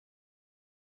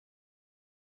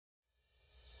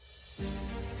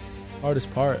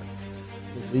hardest part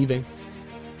was leaving.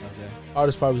 Okay.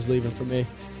 Hardest part was leaving for me.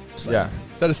 Instead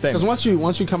of staying. Because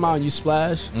once you come out and you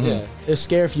splash, they're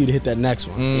scared for you to hit that next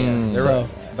one. They're So- right.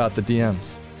 About the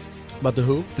DMs. About the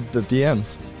who? The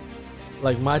DMs.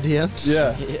 Like my DMs?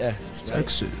 Yeah. Yeah.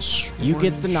 Texas. You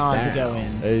get the nod to go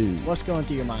in. Hey. What's going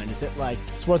through your mind? Is it like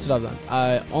Sports that I've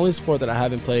done. Only sport that I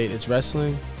haven't played is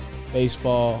wrestling,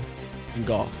 baseball, and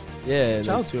golf. Yeah.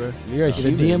 Shout out to her. You're a Either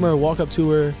human. DM her, walk up to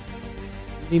her,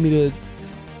 need me to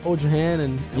hold your hand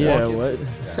and Yeah, walk what?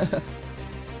 into it.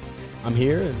 I'm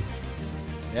here and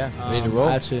Yeah, ready to roll.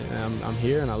 Actually, I'm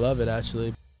here and I love it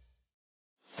actually.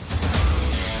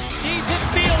 Sees it,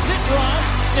 feels it, runs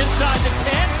inside the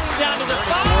 10, down to the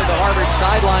 5. Toward the Harvard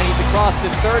sideline, he's across the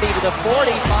 30 to the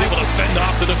 40. He's able to fend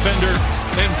off the defender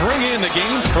and bring in the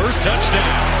game's first touchdown.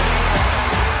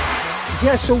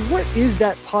 Yeah, so what is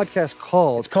that podcast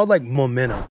called? It's called like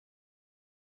Momentum.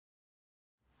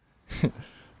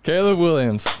 Caleb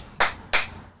Williams.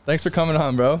 Thanks for coming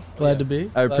on, bro. Glad to be.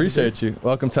 I appreciate you.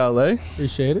 Welcome to LA.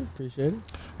 Appreciate it.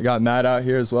 We got Matt out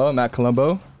here as well, Matt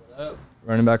Colombo.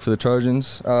 Running back for the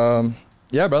Trojans.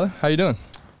 Yeah, brother. How you doing?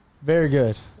 Very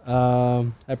good.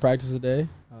 Had practice today.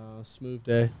 Smooth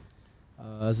day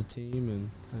as a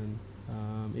team,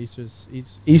 and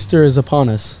Easter is upon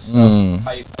us. So.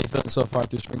 How you feeling so far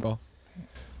through spring ball?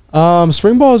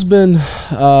 Spring ball's been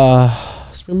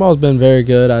very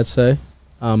good, I'd say.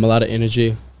 A lot of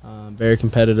energy, very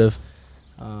competitive,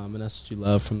 and that's what you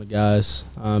love from the guys.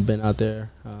 Been out there,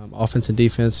 offense and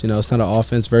defense. You know, it's not an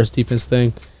offense versus defense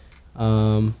thing,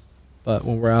 but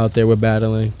when we're out there, we're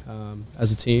battling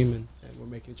as a team, and we're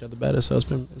making each other better. So it's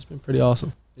been pretty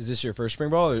awesome. Is this your first spring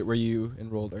ball, or were you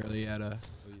enrolled early at a?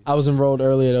 I was enrolled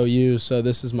early at OU, so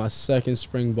this is my second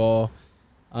spring ball.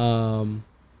 And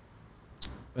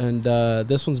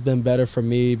this one's been better for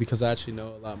me because I actually know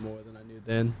a lot more than I knew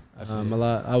then.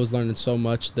 I was learning so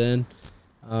much then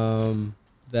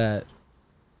that,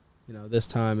 you know, this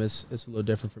time it's a little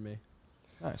different for me.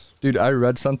 Nice. Dude, I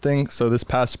read something. So this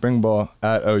past spring ball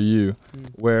at OU,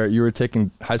 where you were taking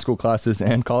high school classes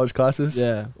and college classes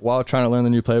while trying to learn the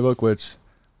new playbook, which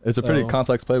is a pretty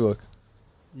complex playbook.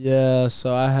 Yeah,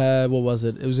 so I had, what was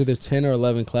it? It was either 10 or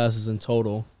 11 classes in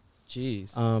total.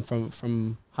 Jeez.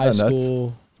 From high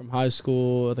school. From high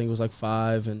school, I think it was like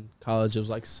 5, and college it was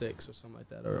like 6 or something like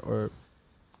that, or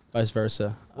vice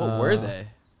versa. What were they?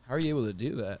 How are you able to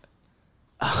do that?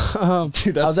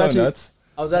 Dude, that's so nuts.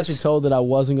 I was actually told that I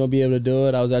wasn't going to be able to do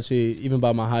it. I was actually, even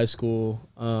by my high school,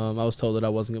 I was told that I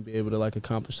wasn't going to be able to like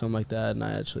accomplish something like that, and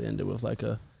I actually ended with like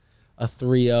a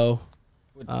 3.0.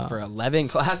 For 11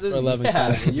 classes? For 11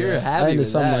 classes. You're happy I ended with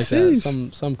something that. like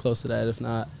that. Some close to that, if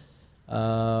not.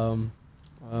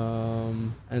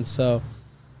 And so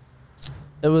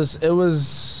it was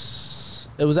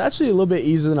actually a little bit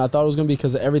easier than I thought it was going to be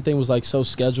because everything was like so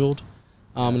scheduled.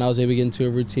 And I was able to get into a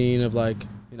routine of like,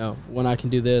 you know, when I can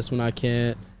do this, when I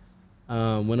can't,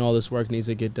 when all this work needs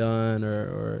to get done,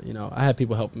 or you know, I had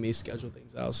people helping me schedule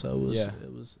things out, so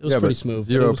it was pretty smooth.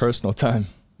 Zero personal time.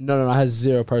 No, I had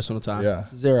zero personal time. Yeah.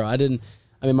 Zero. I mean,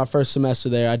 my first semester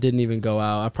there, I didn't even go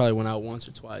out. I probably went out once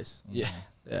or twice. Yeah.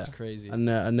 That's crazy. I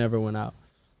never went out.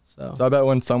 So I bet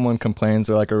when someone complains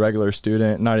they're like a regular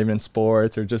student, not even in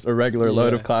sports or just a regular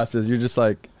load of classes, you're just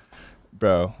like,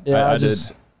 bro, yeah,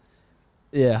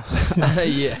 Yeah.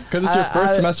 Because it's your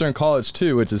first semester in college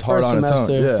too, which is hard on its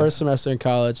own. Yeah. First semester in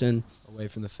college, and away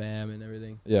from the fam and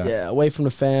everything. Yeah, away from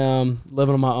the fam,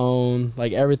 living on my own.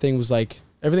 Like everything was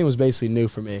basically new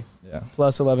for me. Yeah.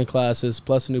 Plus 11 classes,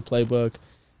 plus a new playbook,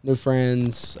 new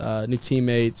friends, new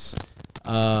teammates.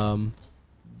 The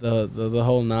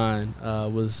whole nine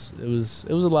was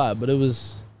a lot, but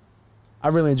I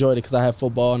really enjoyed it because I had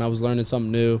football and I was learning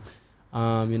something new,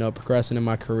 you know, progressing in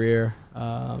my career,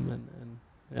 and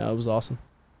yeah, it was awesome.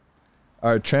 All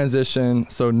right, transition.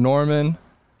 So Norman,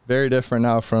 very different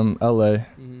now from LA.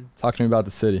 Mm-hmm. Talk to me about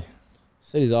the city.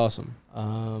 City's awesome.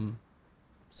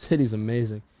 City's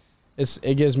amazing.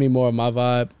 It gives me more of my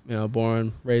vibe. You know, born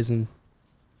and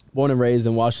raised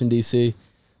in Washington D.C.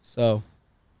 So,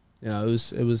 you know, it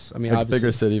was. I mean, like obviously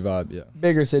bigger city vibe, yeah.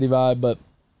 Bigger city vibe, but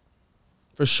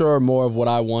for sure more of what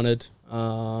I wanted,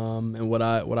 and what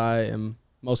I am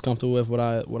most comfortable with, what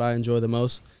I enjoy the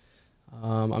most.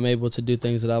 I'm able to do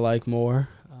things that I like more,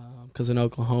 because in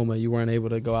Oklahoma you weren't able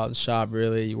to go out and shop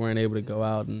really. You weren't able to go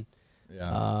out and you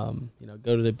know,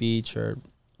 go to the beach or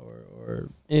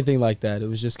anything like that. It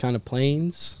was just kind of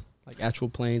planes, like actual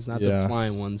planes, not the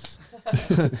flying ones.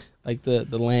 Like the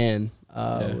land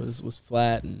was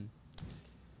flat, and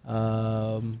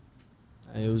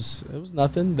it was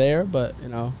nothing there, but you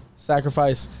know,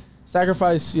 sacrifice,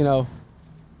 you know,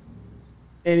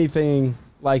 anything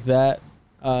like that,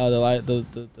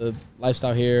 the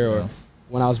lifestyle here, or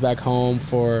when I was back home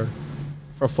for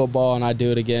football, and I'd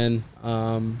do it again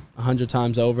 100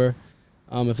 times over,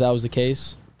 if that was the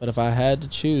case. But if I had to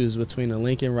choose between a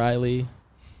Lincoln Riley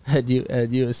at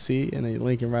USC and a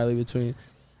Lincoln Riley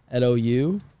at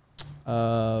OU,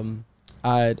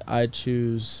 I'd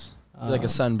choose like a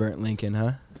sunburnt Lincoln,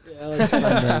 huh? Yeah, like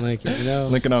sunburnt Lincoln, you know.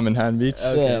 Lincoln on Manhattan Beach.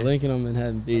 Okay. Yeah, Lincoln on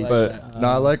Manhattan Beach. But no,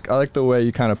 I like the way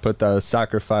you kind of put that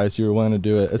sacrifice. You were willing to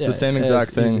do it. It's the same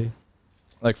exact thing. Easy.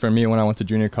 Like for me, when I went to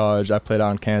junior college, I played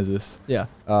out in Kansas. Yeah.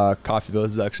 Coffeyville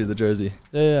is actually the jersey.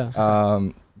 Yeah.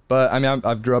 But I mean,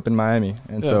 I've grew up in Miami,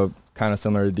 and so kind of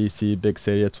similar to DC, big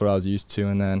city. That's what I was used to,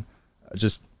 and then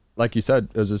just like you said,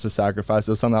 it was just a sacrifice.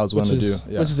 It was something I was willing to do.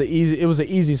 Yeah. Which is it was an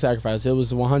easy sacrifice. It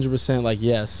was 100% like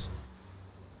yes.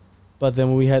 But then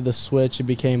when we had the switch, it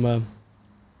became a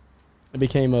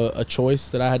choice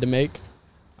that I had to make,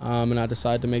 and I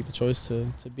decided to make the choice to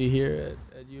be here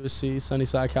at USC,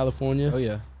 Sunnyside, California. Oh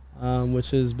yeah.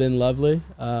 Which has been lovely.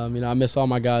 I miss all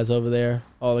my guys over there,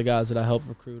 all the guys that I helped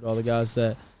recruit, all the guys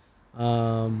that,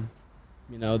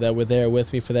 that were there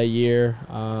with me for that year,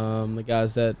 the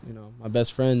guys that, my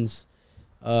best friends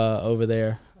over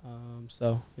there.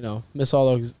 Miss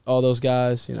all those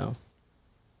guys,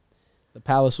 The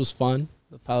Palace was fun.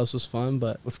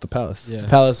 But what's the Palace? Yeah. The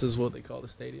Palace is what they call the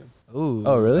stadium. Ooh.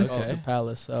 Oh, really? Okay. The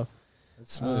Palace. So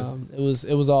that's smooth.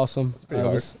 It was awesome. It's pretty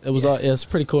hard. It's a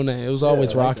pretty cool name. It was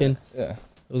always rocking. Yeah.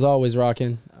 It was always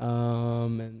rocking.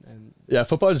 And yeah,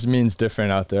 football just means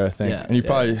different out there, I think. Yeah, and you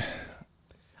probably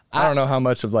I don't know how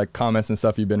much of like comments and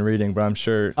stuff you've been reading, but I'm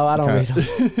sure. Oh, I don't read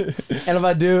them. And if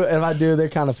I do, they're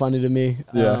kind of funny to me.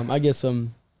 Yeah. I get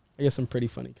some pretty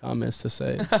funny comments to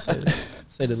say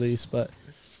the least. But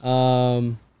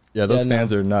those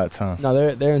fans are nuts, huh?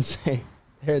 No, they're insane.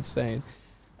 They're insane.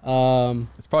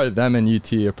 It's probably them and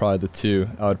UT are probably the two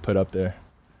I would put up there.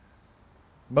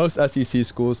 Most SEC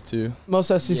schools too. Most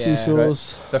SEC schools,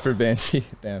 right? Except for Vandy,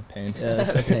 Payne. Yeah,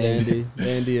 except for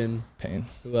Vandy and Payne.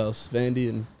 Who else? Vandy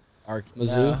and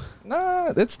Mizzou.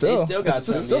 Nah, it's still. They still got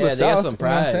some. Still yeah, the they got South, some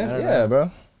pride. Yeah,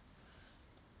 bro.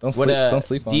 Don't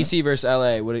sleep on DC it. versus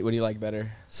LA. What do you like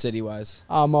better, city wise?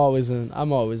 I'm always an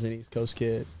East Coast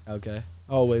kid. Okay.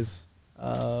 Always.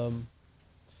 That'll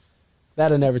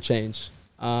never change.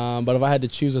 But if I had to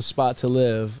choose a spot to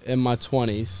live in my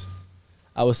 20s,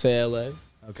 I would say LA.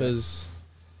 Because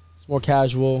it's more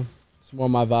casual. It's more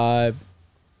my vibe.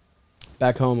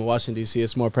 Back home in Washington, D.C.,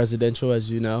 it's more presidential, as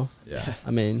you know. Yeah.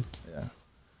 I mean,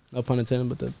 no pun intended,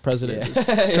 but the president is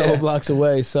a couple blocks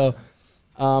away. So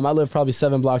I live probably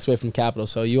 7 blocks away from Capitol.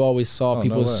 So you always saw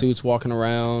people in suits walking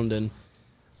around. And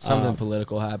something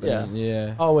political happening.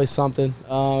 Yeah. Always something.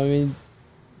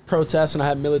 Protests, and I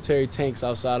had military tanks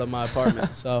outside of my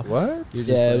apartment. So what?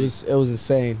 Yeah, it was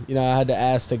insane. I had to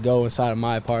ask to go inside of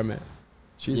my apartment.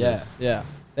 Jesus. Yeah.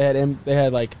 They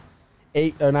had like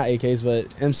 8 or not AKs, but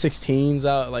M16s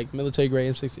out, like military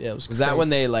grade M16. Yeah, it was. Was that when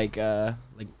they ran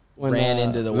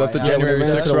into the White House? January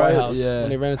 6th riots? Yeah. When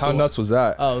they ran into How nuts was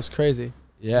that? Oh, it was crazy.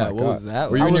 Yeah. What was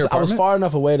that? Were you in your I was apartment? far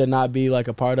enough away to not be like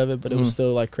a part of it, but it was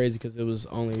still like crazy because it was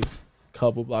only a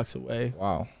couple blocks away.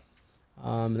 Wow.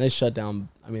 And they shut down.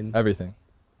 I mean, everything.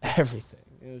 It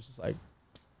was just like,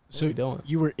 what are we doing?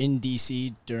 You were in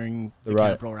DC during the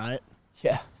riot. Capitol riot?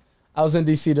 Yeah. I was in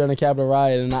D.C. during the Capitol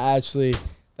riot, and that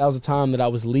was the time that I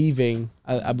was leaving,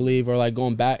 I believe, or like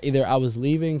going back. Either I was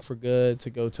leaving for good to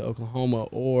go to Oklahoma,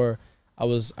 or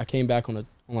I came back on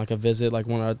a visit, like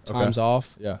one of our times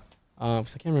off. Yeah.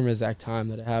 Because I can't remember the exact time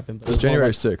that it happened. But it was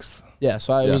January 6th. Yeah,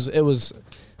 so it was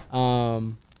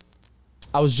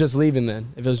I was just leaving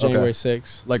then, if it was January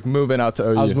 6th. Like moving out to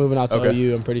OU. I was moving out to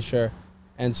OU, I'm pretty sure.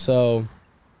 And so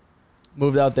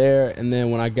moved out there, and then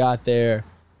when I got there,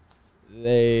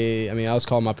 I was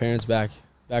calling my parents back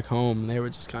home, and they were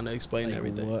just kind of explaining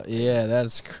everything. What? Yeah,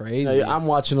 that's crazy. I'm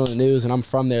watching on the news, and I'm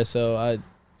from there, so I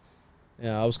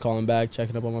was calling back,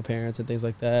 checking up on my parents and things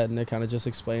like that, and they're kind of just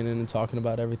explaining and talking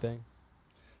about everything.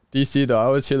 DC, though, I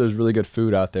always hear there's really good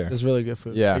food out there. There's really good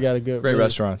food. Yeah. They got great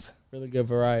restaurants. Really good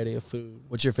variety of food.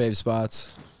 What's your fave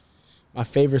spots? My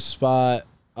favorite spot,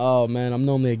 oh, man, I'm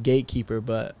normally a gatekeeper,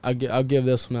 but I'll give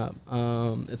this one up.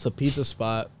 It's a pizza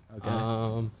spot.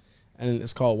 Okay. And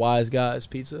it's called Wise Guys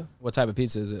Pizza. What type of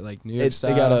pizza is it? Like New York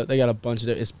style? They got a bunch of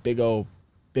it. It's big old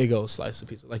slice of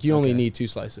pizza. Like you only need 2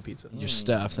 slices of pizza. You're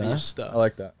stuffed, huh? You're stuffed. I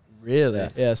like that. Really?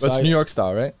 Yeah. So it's New York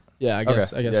style, right? Yeah, I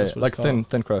guess that's what like it's called.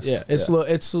 thin crust. Yeah, it's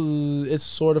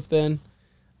sort of thin.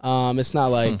 It's not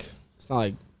like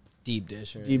deep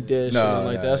dish or or No, anything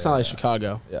like that. It's not like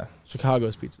Chicago. Yeah.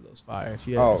 Chicago's pizza, those fire.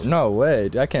 No way.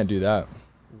 I can't do that.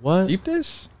 What? Deep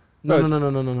dish?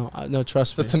 No. No,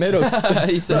 trust me. The tomatoes.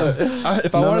 He said,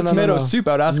 If I wanted tomato soup,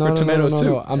 I would ask for tomato soup.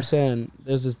 No. I'm saying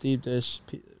there's this deep dish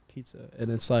pizza, and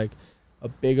it's like a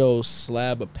big old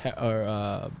slab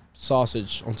of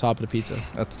sausage on top of the pizza.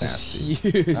 That's nasty.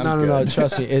 huge. No.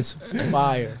 Trust me, it's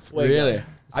fire. Really?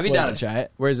 I'd be down to try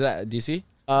it. Where's that? DC?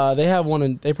 They have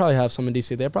one they probably have some in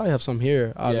DC. They probably have some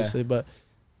here, obviously, but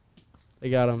they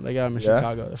got them in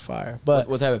Chicago. They're fire. But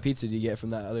what type of pizza do you get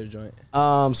from that other joint?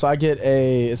 so I get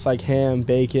it's like ham,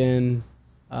 bacon,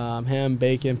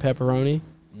 pepperoni.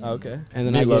 Oh, okay. And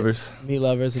then meat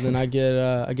lovers, and then I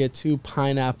get 2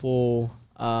 pineapple,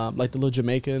 like the little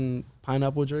Jamaican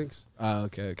pineapple drinks. Oh,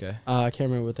 okay. I can't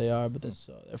remember what they are, but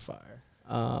they're fire.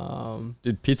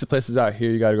 Dude, pizza places out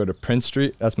here, you got to go to Prince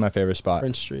Street. That's my favorite spot.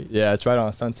 Prince Street. Yeah, it's right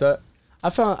on Sunset. I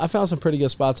found some pretty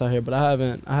good spots out here, but I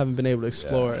haven't been able to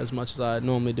explore as much as I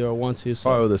normally do or want to. So.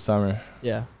 Probably this summer.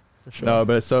 Yeah, for sure. No,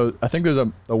 but so I think there's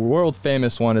a world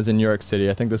famous one is in New York City.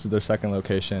 I think this is their second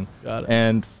location. Got it.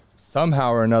 And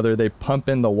somehow or another, they pump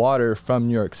in the water from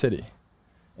New York City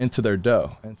into their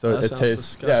dough, and so it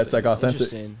tastes. Disgusting. Yeah, it's like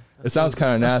authentic. It sounds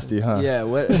kind of nasty, huh? Yeah,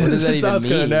 what does that even sounds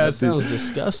mean? kind of nasty. That sounds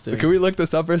disgusting. Can we look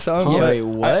this up or something? Yeah, wait,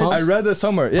 what? I read this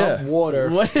somewhere. Yeah. Pump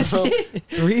water. What is it?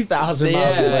 3,000 miles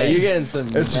Yeah, away. you're getting some.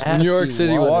 It's nasty New York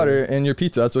City water in your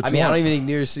pizza. That's what I you mean, I want. don't even think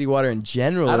New York City water in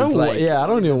general. I don't. I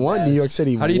don't even want New York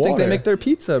City. How do you think they water. make their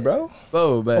pizza, bro?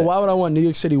 Whoa, but Well, why would I want New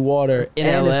York City water In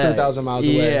and LA? it's 3,000 miles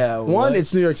away? Yeah, One, what?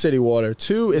 it's New York City water.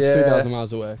 2, it's Yeah. 3,000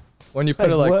 miles away. When you put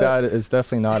Like, it like what? that, it's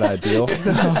definitely not ideal.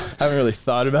 Haven't really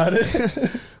thought about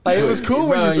it. Like, it was cool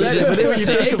when bro, you said it, but then when you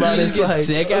think about it, you it's just get like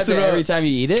sick listen, after bro, every time you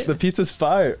eat it. The pizza's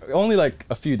fire. Only like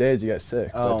a few days you get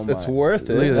sick. But Oh it's my. worth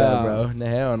it. Look at that, Yeah. bro. No,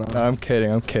 hell no. No, I'm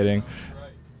kidding.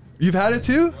 You've had it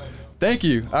too? Thank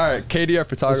you. All right, KD, our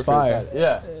photographer. fire.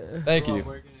 Yeah. Thank you.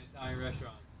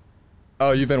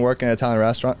 Oh, you've been working at an Italian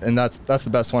restaurant, and that's the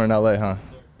best one in LA, huh?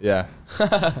 Yeah.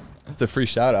 It's a free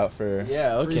shout out for.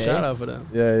 Yeah, Free okay. shout out for them.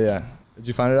 Yeah. Did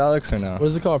you find it, Alex, or no? What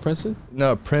is it called, Princeton?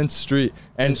 No, Prince Street.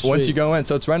 And Prince once Street. you go in,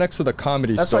 so it's right next to the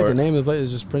Comedy That's Store. like the name of the place.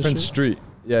 It's just Prince Street.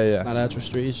 Yeah. Not actual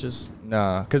street. It's just.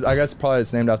 Nah, because I guess probably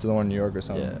it's named after the one in New York or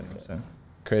something. Yeah. So,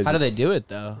 crazy. How do they do it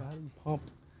though? How do you pump?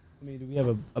 I mean, do we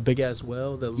have a big ass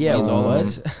well that Yeah, leads all Um,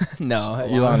 what? No.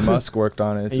 Elon Musk worked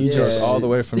on it. And you It's just- all the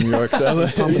way from New York to LA.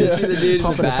 Pumping You it. see the dude in the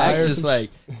Pumping the back tires just and like,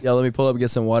 yo, let me pull up and get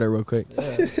some water real quick.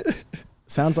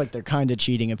 Sounds like they're kind of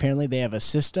cheating. Apparently, they have a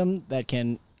system that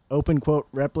can open quote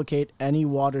replicate any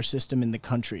water system in the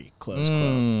country close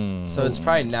quote. So it's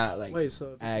probably not like Wait,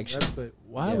 so Actually.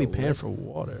 why Yeah, are we paying what? for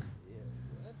water?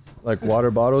 Like water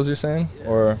bottles, you're saying?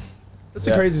 Or That's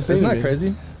the craziest thing. Isn't to that me.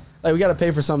 crazy? Like, we got to pay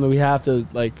for something we have to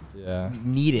like. Yeah.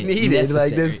 need it. Need it,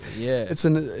 like Necessary. this- Yeah.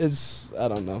 It's I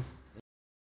don't know.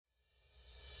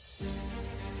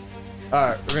 All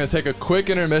right, we're going to take a quick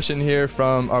intermission here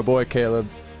from our boy Caleb.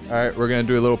 All right, we're going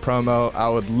to do a little promo. I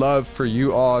would love for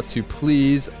you all to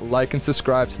please like and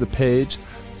subscribe to the page.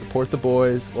 Support the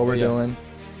boys, what we're doing.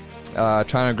 Trying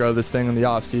to grow this thing in the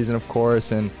off season, of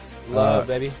course, and Love,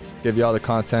 baby. give you all the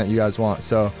content you guys want.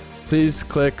 So please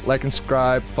click like and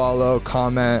subscribe, follow,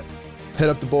 comment, hit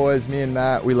up the boys, me and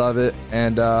Matt. We love it.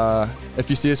 And if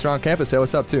you see us around campus, say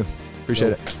what's up too.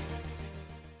 Appreciate it.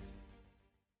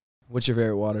 What's your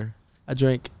favorite water? I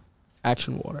drink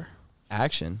Action water.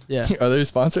 Action. Yeah. Are they your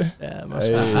sponsor? Yeah. My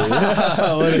Hey.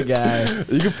 sponsor. What a guy.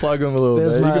 You can plug them a little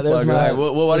There's bit. my- You can there's plug my- All right,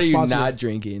 'em. what are you Responsible. not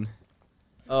drinking?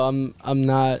 I'm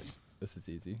not. This is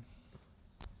easy.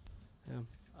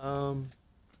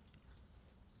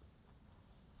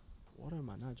 What am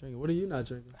I not drinking? What are you not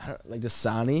drinking? I don't, like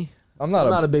Dasani? I'm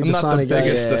not a big I'm not Dasani the guy.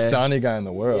 biggest Yeah. Dasani guy in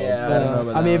the world. Yeah. I don't know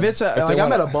about I mean, that if it's a, they like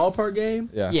I'm at wanna- a ballpark game,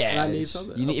 Yeah. Yeah. and I need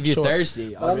something. You need, if I'm you're sure.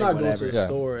 thirsty, But I'm not going to whatever. the Yeah.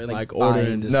 store and Like like buying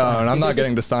ordering. Dasani. No, and I'm not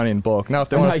getting Dasani in bulk. Now, if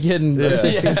they I'm want not to, getting Yeah. the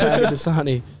 16 pack of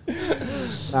Dasani.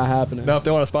 Not happening. now if they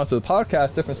want to sponsor the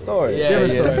podcast, different story. Yeah,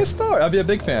 Different yeah. different story. I'd be a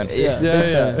big fan. Yeah.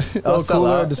 yeah. Oh, I'll sell cooler,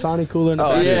 out. Dasani cooler. in the Oh,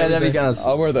 back. yeah, that'd be kind of.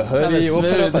 I'll wear the hoodie. We'll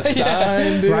put up a smooth.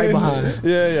 sign, dude. Right behind.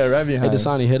 Yeah, right Hey, behind.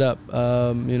 Dasani, hit up.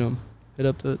 Hit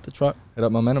up the truck. Hit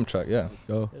up Momentum Truck. Yeah, let's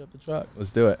go. Hit up the truck.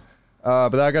 Let's do it.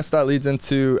 But I guess that leads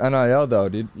into NIL though,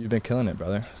 dude. You've been killing it,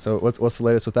 brother. So what's the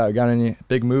latest with that? You got any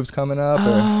big moves coming up?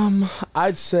 Or?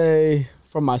 I'd say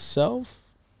for myself,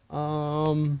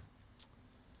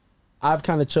 I've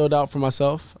kind of chilled out for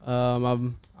myself.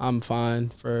 I'm fine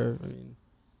for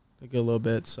a good little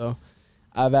bit. So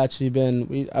I've actually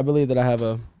been. I believe that I have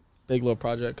a big little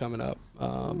project coming up.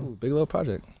 Ooh, big little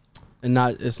project. And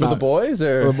it's For not the boys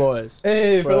or for the boys.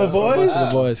 Hey, for the a bunch boys. of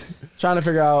the boys. Trying to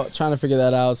figure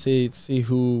that out. See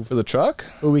who For the truck.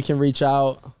 we can reach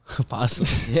out.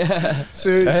 Possibly. Yeah.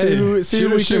 See who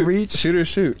we can reach. Shoot or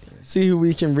shoot. See who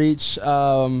we can reach.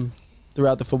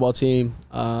 throughout the football team.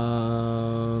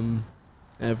 And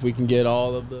if we can get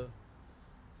all of the,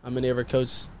 how many of our coach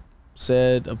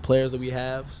said of players that we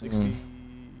have, 69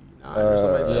 or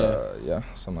something like that. Yeah,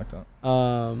 something like that.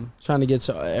 Trying to get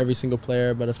to every single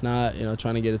player, but if not,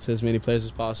 trying to get it to as many players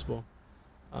as possible.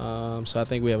 So I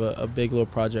think we have a big little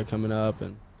project coming up,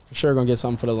 and for sure gonna get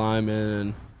something for the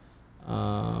linemen,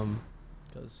 and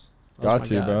because Got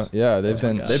to, bro. Yeah, they've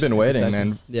been waiting,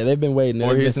 man. Yeah, they've been waiting.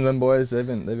 Voorhees and them boys, they've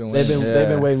been waiting. They've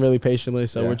been waiting really patiently.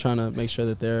 So we're trying to make sure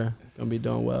that they're gonna be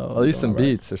doing well. At least some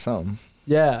beats or something.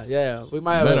 Yeah. We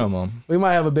might have minimum. We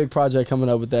might have a big project coming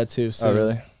up with that too. Soon. Oh,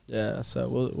 really? Yeah. So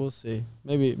we'll see.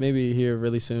 Maybe here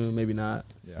really soon. Maybe not.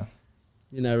 Yeah.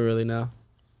 You never really know.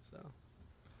 So.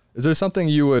 Is there something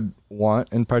you would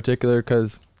want in particular?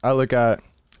 Because I look at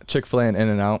Chick-fil-A and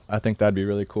In-N-Out. I think that'd be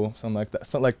really cool. Something like that.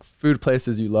 Something like food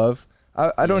places you love.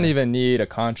 I don't even need a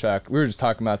contract. We were just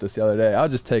talking about this the other day. I'll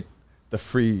just take the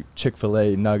free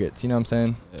Chick-fil-A nuggets. You know what I'm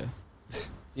saying? Yeah.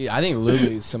 Dude, I think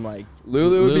Lulu's some like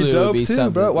Lulu would be dope too,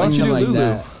 bro. Why don't you do like Lulu?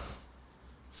 that.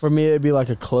 For me, it'd be like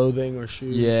a clothing or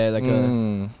shoes. Yeah, like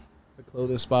a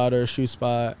clothing spot or a shoe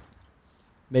spot.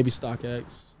 Maybe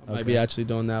StockX. I might be actually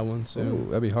doing that one soon. Ooh,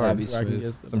 that'd be hard. That'd be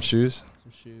smooth. Some shoes.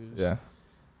 Some shoes. Yeah.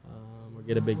 Or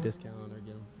get a big discount or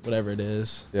get whatever it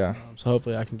is. Yeah. So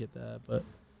hopefully I can get that. But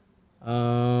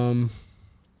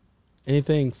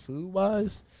anything food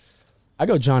wise, I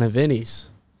go John and Vinny's.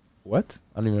 What?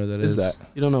 I don't even know what that is. is. That?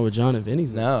 You don't know what John and Vinny's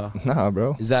is? No. Nah,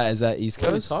 bro. Is that East What are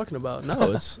you Coast? talking about?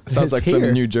 No, it's Sounds like some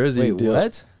New Jersey Wait, deal.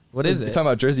 what? What is You it? talking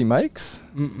about Jersey Mike's?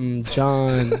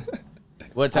 John.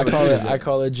 What I type call of food it. is I it?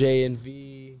 call it J and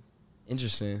V.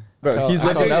 Interesting. Bro, he's I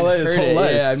lived in call LA it- his Heard whole it.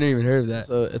 life. Yeah, I've never even heard of that.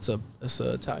 So it's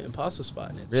a Italian pasta spot.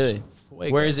 And it's Really?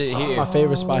 fuego. Where is it It's here? my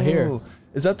favorite spot here. Oh.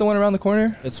 Is that the one around the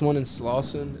corner? It's one in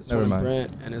Slauson. It's Never one mind. in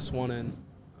Brent, and it's one in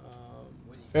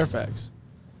Fairfax.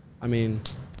 I mean,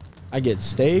 I get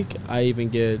steak. I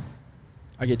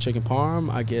get chicken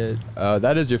parm. I get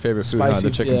That is your favorite food, huh? spicy.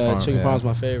 The chicken parm. Chicken parm's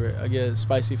my favorite. I get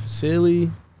spicy fusilli.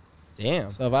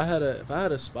 Damn. So if I had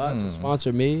a spot to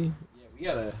sponsor me, Yeah, we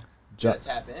gotta Ja-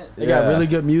 tap in. they got really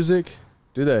good music.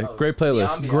 Do they? Oh, Great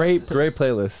playlist. the Great- Great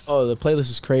playlist. Oh, the playlist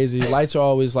is crazy. Lights are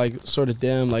always like sort of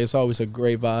dim. Like it's always a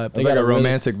great vibe. There's like a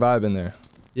romantic vibe in there.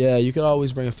 Yeah, you could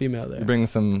always bring a female there. You bring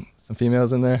some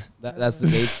females in there. That's the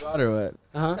date spot or what?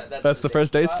 Uh-huh. That's the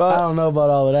first date I spot. don't know about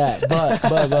all of that,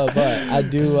 but I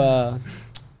do.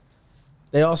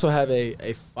 They also have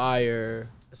a fire.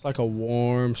 It's like a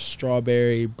warm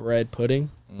strawberry bread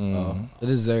pudding. Mm. The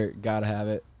dessert, gotta have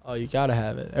it. Oh, you gotta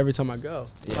have it every time I go.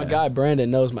 My Yeah. guy Brandon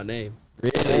knows my name.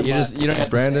 Really? You don't have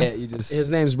Brandon? to say it. You just His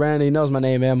name's Brandon. He knows my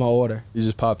name and my order. You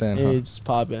just pop in. And he Huh? just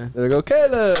pop in. There you go,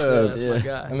 Caleb. Yeah, that's my yeah.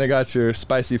 guy. And they got your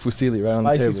spicy fusilli right on the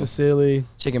Spicy table. fusilli.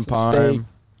 chicken Some parm steak.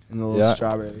 and a little Yeah.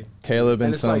 strawberry. Caleb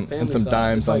and it's like some family style.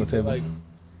 dimes It's on like- the table.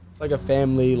 It's like a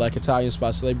family, like Italian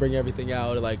spot. So they bring everything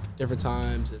out at like different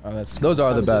times. And Oh, that's Those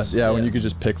are the Kinda best. just- Yeah, when yeah. you could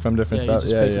just pick from yeah, different you stuff.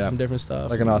 just Yeah, pick it yeah. from different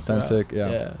stuff. Like and an you throw out. authentic, yeah.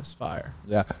 Yeah, it's fire.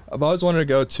 Yeah, I've always wanted to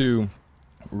go to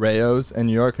Rayo's in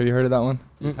New York. Have you heard of that one?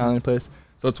 The Mm-mm. Italian place.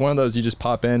 So it's one of those you just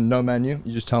pop in, no menu.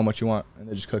 You just tell them what you want, and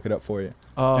they just cook it up for you.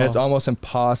 Oh, And it's almost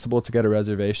impossible to get a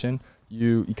reservation.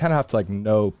 You kind of have to like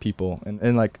know people,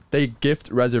 and like they gift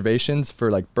reservations for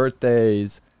like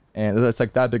birthdays, and it's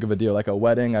like that big of a deal. Like a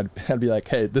wedding, I'd be like,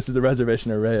 hey, this is a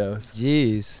reservation at Rayo's.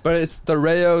 Jeez. But it's the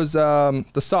Rayo's,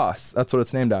 the sauce. That's what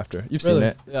it's named after. You've seen Really?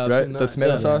 it, Yeah, I've right? seen The that.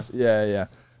 tomato Yeah. sauce. Yeah.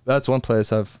 That's one place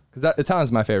because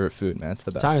Italian's my favorite food, man. It's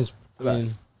the best. Italian's, I The mean,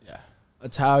 best.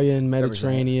 Italian,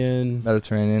 Mediterranean.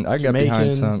 Mediterranean. I can get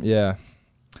behind Jamaican. some. Yeah,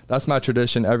 that's my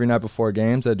tradition. Every night before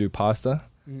games, I do pasta.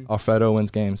 Mm. Alfredo wins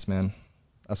games, man.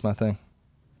 That's my thing.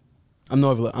 I'm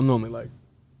normally like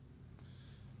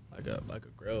a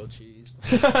grilled cheese.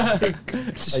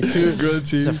 like two grilled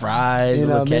cheese. Some fries, a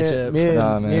little ketchup. Me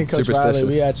Nah, and man, Coach Riley, superstitious.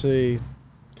 we actually,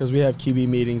 because we have QB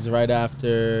meetings right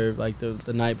after, like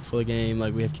the night before the game,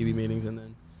 like we have QB meetings, and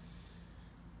then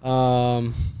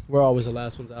we're always the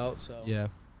last ones out. So Yeah.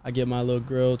 I get my little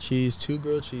grilled cheese, 2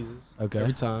 grilled cheeses Okay.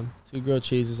 every time. 2 grilled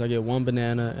cheeses. I get 1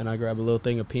 banana, and I grab a little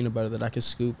thing of peanut butter that I can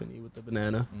scoop and eat with the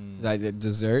banana. Like the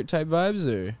dessert type vibes,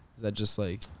 or is that just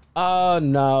like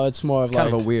No, it's more it's of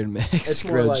kind like of a weird mix? it's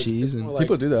more Grilled like- cheese it's and more like-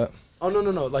 People do that. Oh no,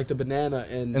 like the banana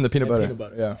and And the peanut butter.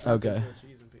 Yeah. Okay. Grilled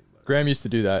cheese and peanut butter. Graham used to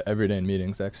do that every day in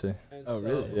meetings, actually. And Oh, so-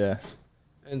 really? Yeah.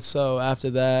 And so after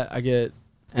that, I get,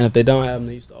 and if they don't have them,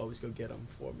 they used to always go get them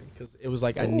for me because it was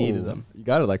like I needed Ooh, them. You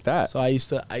got it like that. So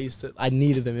I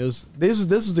needed them. This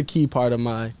was the key part of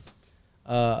my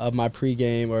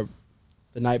pregame or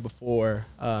the night before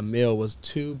meal was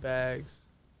 2 bags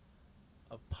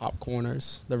of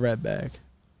popcorners, the red bag.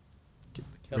 Get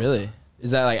the kettle Really? done.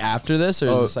 Is that like after this, or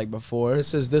is this like before?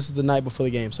 This is the night before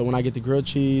the game. So when I get the grilled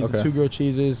cheese, Okay. the 2 grilled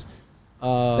cheeses,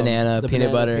 Banana, the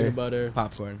peanut butter, peanut butter,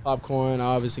 popcorn. I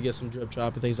obviously get some drip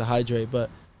drop and things to hydrate, but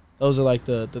those are like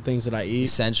the things that I eat.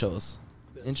 Essentials.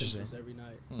 The Interesting. essentials every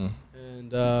night. Hmm.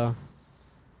 And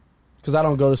because I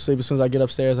don't go to sleep, as soon as I get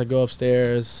upstairs, I go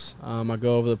upstairs. I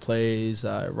go over the plays.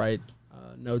 I write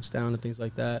notes down and things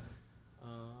like that.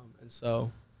 And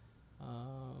so,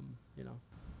 you know,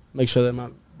 make sure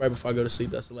that right before I go to sleep,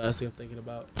 that's the last thing I'm thinking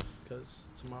about. Because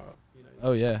tomorrow, you know,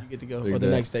 Oh, yeah. you get to go, Big or the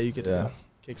day. next day you get to Yeah. go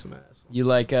kick some ass. You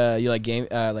like game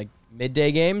like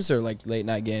midday games or like late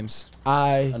night games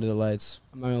I'm under the lights?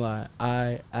 not gonna lie,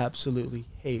 I absolutely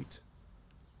hate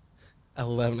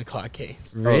 11 o'clock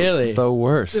games. Really? The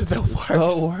worst. It's the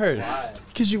worst.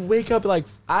 Because you wake up like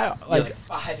 5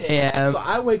 a.m. So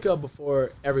I wake up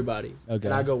before everybody, Okay.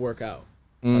 and I go work out.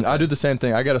 I do the same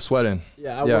thing. I get a sweat in.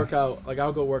 Yeah, I Yeah. work out. Like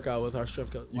I'll go work out with our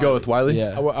strength coach. You go with Wiley?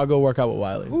 Yeah. I'll go work out with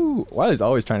Wiley. Ooh, Wiley's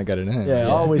always trying to get it in. Yeah,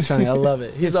 always trying. I love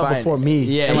it. He's up Fine. before me.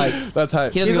 Yeah, and like That's how.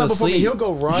 He doesn't he's go up to before me. sleep. He'll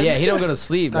go run. Yeah, he don't go to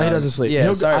sleep. No, he dog. doesn't sleep. Yeah,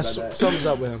 He'll sorry go, about that. something's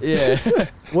up with him. Yeah.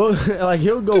 Well, like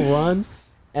he'll go run,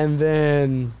 and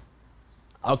then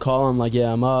I'll call him like,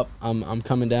 yeah, I'm up. I'm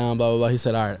coming down. Blah blah blah. He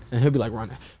said, all right, and he'll be like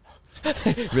running.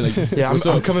 Really? Yeah,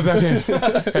 I'm coming back in.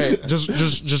 Hey,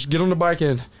 just get on the bike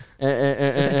in.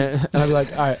 And I'll be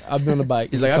like, all right, I've been on the bike.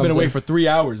 He's He like, I've been comes awake in. for 3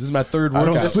 hours. This is my third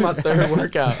workout. This is my third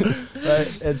workout.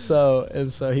 Right? And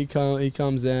so he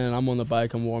comes in, I'm on the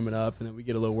bike, I'm warming up, and then we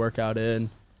get a little workout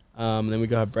in. Then we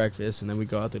go have breakfast, and then we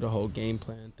go out through the whole game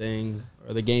plan thing,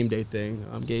 or the game day thing,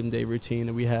 game day routine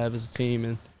that we have as a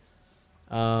team.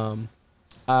 And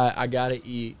I gotta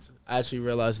eat. I actually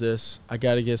realized this. I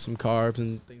gotta get some carbs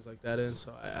and things like that in,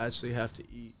 so I actually have to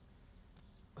eat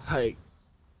like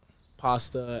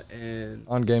pasta, and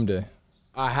On game day.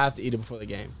 I have to eat it before the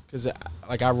game because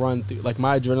like I run through, like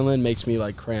my adrenaline makes me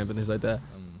like cramp and things like that.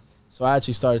 So I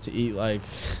actually started to eat like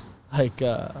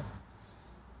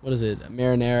what is it,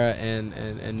 marinara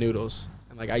and noodles,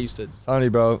 and like I used to. Telling you,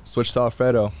 bro, switch to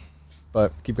Alfredo.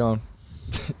 But keep going.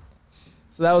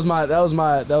 So that was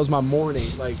my morning.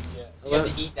 Like So you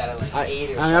have to eat that at like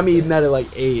 8 or I'm eating that at like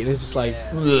 8, and it's just like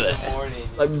bleh, morning.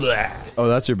 like bleh. Oh,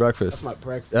 that's your That's breakfast. my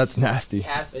breakfast. That's nasty.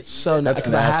 It's so nice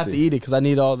because I have to nasty. eat it because I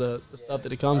need all the stuff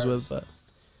that it comes with. But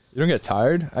You don't get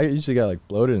tired? I usually get like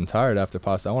bloated and tired after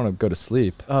pasta. I want to go to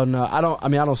sleep. oh no, I don't. I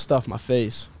mean, I don't stuff my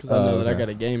face because I Oh, know that I okay. got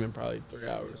a game in probably 3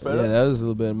 hours. Yeah, that was a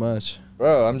little bit much.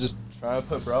 Bro, I'm just trying to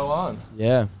put bro on.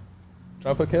 Yeah.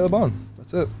 Trying to put Caleb on.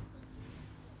 That's it.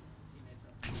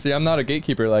 See, I'm not a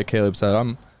gatekeeper like Caleb said.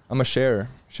 I'm a sharer.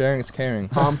 Sharing is caring.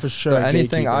 I'm for sure. So a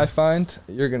anything gatekeeper. I find,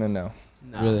 you're gonna know.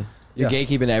 Nah. Really? You're Yeah.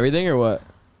 gatekeeping everything or what?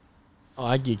 Oh,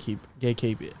 I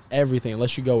gatekeep it. Everything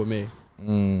unless you go with me.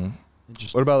 Interesting.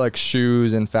 What about like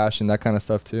shoes and fashion, that kind of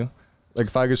stuff too? Like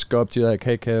if I just go up to you like,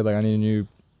 hey Caleb, like I need a new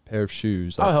pair of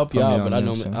shoes. I'll like, help you put me out, on but I or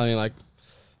don't. something. I mean, like,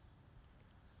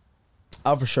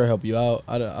 I'll for sure help you out.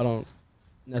 I don't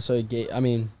necessarily I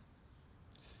mean,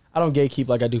 I don't gatekeep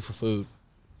like I do for food.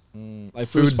 Like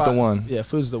food Food's the one. Yeah,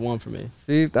 food's the one for me.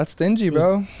 See, that's stingy,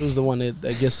 bro. Food's the one that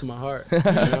gets to my heart. You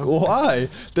know? Why?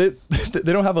 They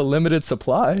don't have a limited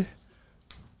supply.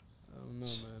 I don't know,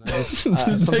 man. This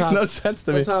makes no sense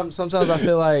to me. Sometimes I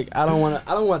feel like I don't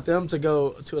want them to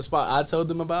go to a spot I told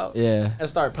them about Yeah. and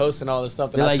start posting all this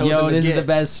stuff that You're I like, told them yo, to this get. is the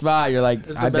best spot. You're like,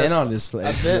 This is the I've been best on spot. this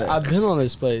place. I've been on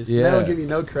this place. Yeah. They don't give me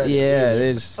no credit. Yeah, either.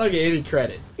 they just I don't get any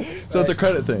credit. So it's a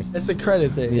credit thing. It's a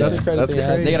credit thing. Yeah. It's a credit That's thing.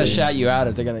 crazy. they gotta shout you out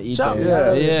if they're gonna eat Shout me there.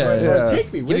 out. Yeah. Yeah.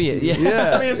 Take me with me you. a-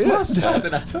 yeah. I mean, it's my stuff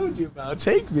that I told you about.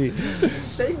 Take me.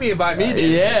 Take me and buy me dinner.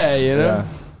 Yeah, you know. Yeah.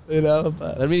 You know,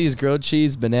 but Let me these grilled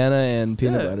cheese, banana, and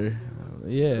peanut Yeah. butter.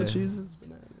 Yeah. the cheeses,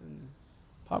 banana, and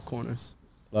popcorners.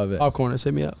 Love it. Popcorners,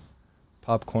 hit me up.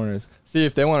 Popcorners. See,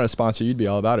 if they want to sponsor, you'd be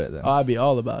all about it then. Oh, I'd be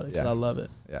all about it. 'Cause Yeah. I love it.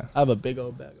 Yeah. I have a big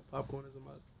old bag of popcorners in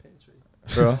my pantry.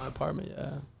 Bro. In my apartment,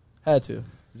 yeah. Had to.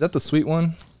 Is that the sweet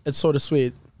one? It's sort of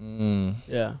sweet. Mm.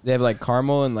 Yeah. They have like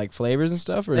caramel and like flavors and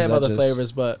stuff, or They is have that other just,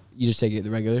 flavors, but You just take it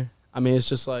the regular. I mean, it's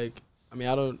just like, I mean,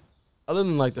 I don't, other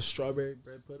than like the strawberry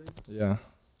bread pudding, Yeah.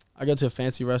 I go to a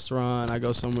fancy restaurant, I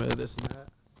go somewhere, this and that.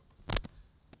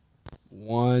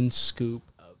 1 scoop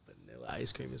of vanilla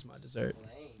ice cream is my dessert.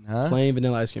 Huh? Plain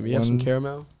vanilla ice cream. You have some One-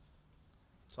 caramel,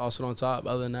 toss it on top.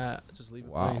 Other than that, just leave it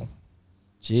Wow. plain.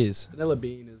 Jeez. Vanilla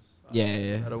bean is.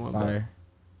 Yeah. I don't want Fire.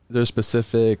 Is there a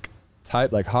specific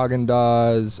type like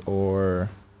Haagen-Dazs or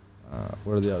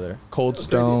what are the other? Cold Crazy.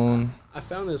 Stone. I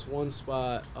found this one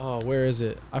spot. Oh, where is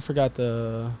it? I forgot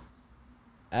the.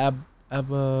 I don't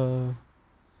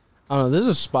know. There's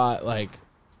a spot like.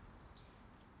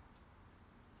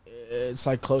 It's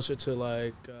like closer to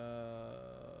like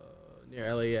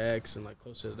near LAX and like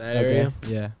closer to that area.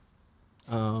 Yeah.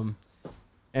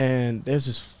 And there's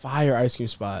this fire ice cream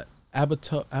spot. I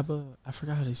forgot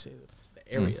how they say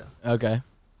the area. Okay.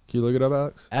 Can you look it up,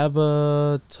 Alex?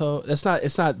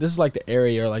 It's not this is like the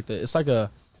area or like it's like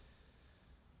a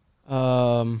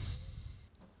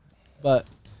but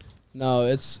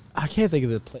no, I can't think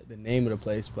of the name of the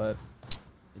place, but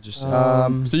Just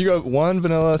So you go one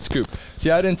vanilla scoop. See,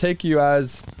 I didn't take you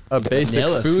as a basic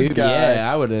vanilla food scoop. guy.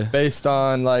 Yeah, I would have. Based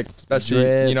on like, especially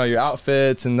Drip. your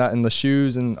outfits and that and the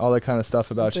shoes and all that kind of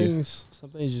stuff about you. some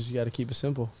things you just got to keep it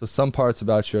simple. So some parts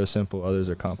about you are simple, others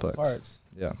are complex.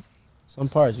 Some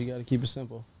parts you got to keep it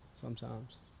simple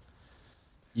sometimes.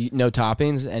 No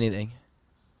toppings, anything.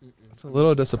 It's a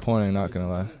little disappointing, not gonna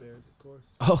lie.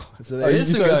 Oh, so there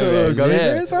is some gummy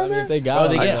bears on there? If they got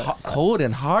they them, get cold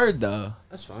and hard though.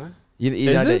 that's fine. You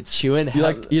Is know, it? chewing. You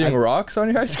like eating rocks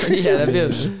on your ice cream? Yeah, that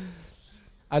feels.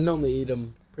 I normally eat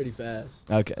them pretty fast.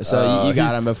 Okay, so you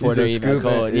got them before they're even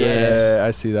cold. Yeah, I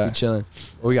see You're that. chilling.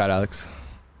 What we got, Alex?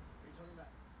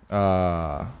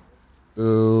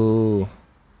 Ooh.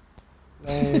 What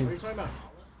are you talking about?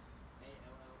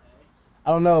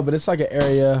 I don't know, but it's like an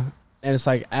area, and it's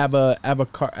like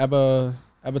Abatoa.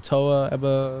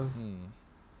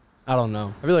 I don't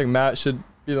know. I feel like Matt should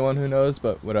be the one who knows,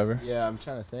 but whatever. Yeah, I'm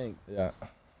trying to think. Yeah.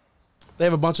 They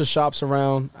have a bunch of shops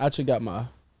around. I actually got my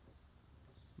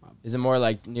Is it more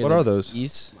like near What the are those?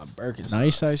 east? Birkenstocks.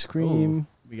 Nice ice cream.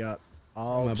 We got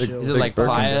all My big- chilled. Is it Big like Birkenstock.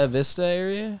 Playa Vista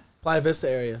area? Playa Vista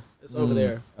area. It's over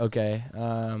there. Okay.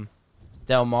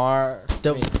 Del Mar.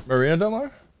 Marina Del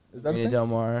Mar? Is that a Marina thing? Del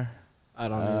Mar. I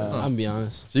don't know. I'm gonna be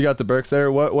honest. So you got the Birks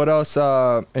there. What else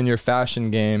in your fashion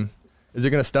game? Is it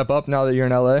gonna step up now that you're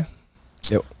in LA?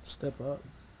 Step up.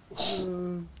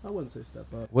 I wouldn't say step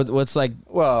up. What's like?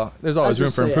 Well, there's always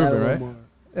room for improvement, right?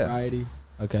 Yeah. Variety.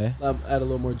 Okay. Add a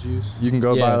little more juice. You can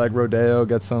go Yeah. buy like Rodeo,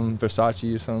 get some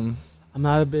Versace, some. I'm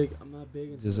not big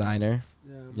into Designer.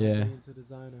 Yeah. I'm Yeah. not big into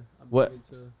designer. I'm What- big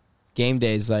into, Game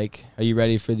days, like, are you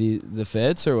ready for the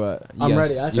fits or what? I'm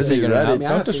ready. You Actually, figuring it ready? out? I mean, I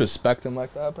Don't have things- disrespect him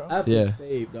like that, bro. I have Yeah. things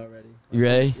saved already. You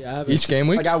ready? Yeah, I have Each game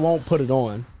week Like I won't put it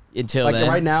on. Until Like then.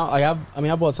 right now, like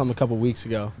I bought some a couple weeks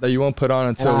ago, that you won't put on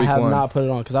and until I week have one. not put it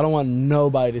on because I don't want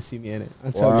nobody to see me in it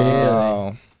until game day.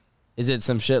 Wow. Is it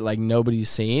some shit like nobody's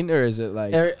seen, or is it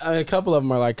like? I mean, a couple of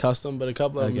them are like custom, but a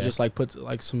couple of them Okay. are just like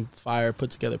like some fire put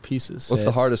together pieces. What's the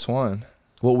Fits. hardest one?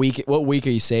 What week are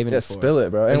you saving Yeah, it for? spill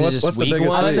it, bro. Is And it what's, just what's the week biggest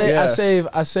one? thing?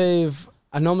 I save.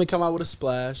 I normally come out with a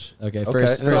splash, Okay, Okay.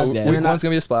 first so day. week then I- one's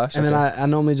gonna be a splash. and then I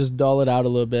normally just dull it out a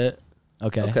little bit.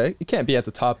 Okay. Okay, you can't be at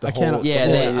the top the I whole. can't- Yeah,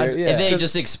 the they, whole year. if they 'Cause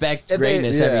just expect if they-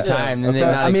 greatness yeah, every yeah. time, then That's they're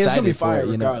right. not I mean, it's excited gonna be for fire it,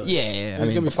 you know? regardless. Yeah,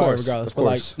 It's gonna be of fire course, regardless. of But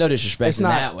like, course. no disrespect it's in not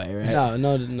that way, right?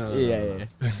 no. Yeah.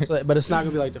 So, but it's not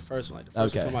gonna be like the first one. Like the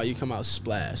first Okay. one you come out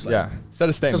splash. Like, Yeah, set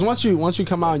a statement. Because once you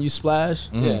come out and you splash,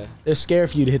 Yeah. they're scared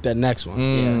for you to hit that next one.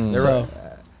 Mm. They're So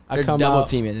I They're come double out,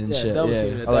 teaming and shit. double Yeah.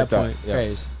 teaming at I like that that. point. Yeah.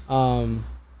 Praise.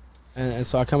 And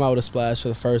so I come out with a splash for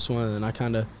the first one, and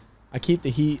I keep the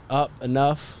heat up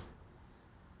enough,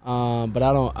 but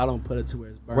I don't put it to where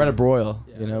it's burning. We're at a broil,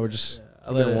 Yeah. you know. We're just I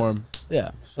a let bit it- warm. Yeah.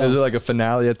 Is So it like a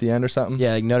finale at the end or something?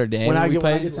 Yeah, like Notre Dame. when I we get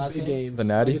played to last big game. games, The when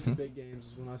natty? I get to big games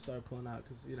is when I start pulling out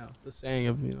because the saying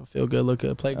of feel good, look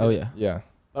good, play good. Oh yeah, Yeah,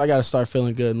 But I got to start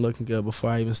feeling good and looking good before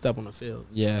I even step on the field.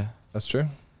 yeah. that's true.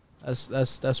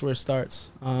 That's where it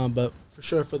starts. But for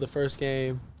sure for the first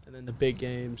game and then the big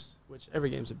games, which every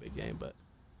game's a big game, but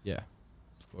Yeah,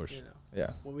 of course. you know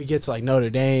Yeah. when we get to like Notre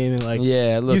Dame and like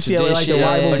Yeah, a little UCLA, like the tradition.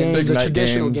 rival like games, big the night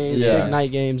traditional games, games, yeah. big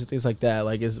night games, and things like that.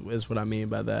 Like is what I mean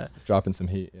by that. Dropping some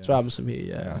heat. Yeah. Dropping some heat,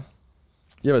 yeah. Yeah.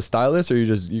 You have a stylist, or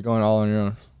you going all on your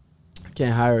own? I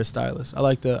can't hire a stylist. I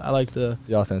like the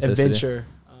The authenticity. adventure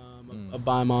of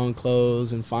buying my own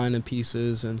clothes and finding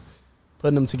pieces and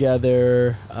putting them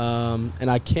together. And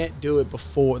I can't do it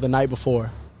the night before.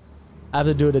 I have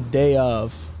to do it a day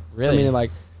of. Really? So meaning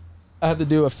like I have to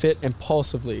do a fit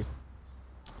impulsively.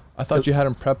 I thought you had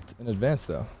them prepped in advance,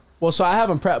 though. Well, so I have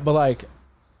them prepped, but like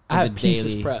I Like have the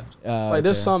pieces daily- prepped. Oh, Like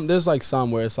there's okay. like some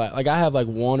where it's like I have like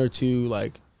one or two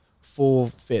like full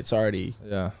fits already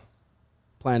Yeah.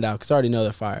 planned out because I already know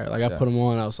they're fire. Like I Yeah. put them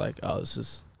on, I was like, oh, this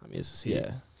is heat.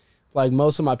 Yeah. Like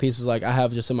most of my pieces, like I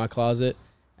have just in my closet,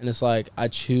 and it's like I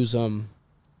choose them.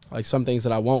 Like some things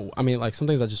that I won't. I mean, like some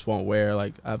things I just won't wear.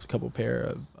 Like I have a couple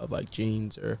pair of like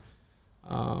jeans or.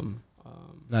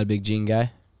 Not a big jean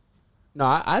guy. No,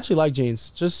 I actually like jeans,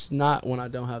 just not when I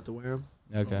don't have to wear them.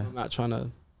 Okay. I'm not trying to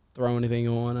throw anything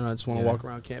on, and I just want to Yeah. walk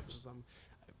around campus or something.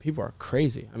 People are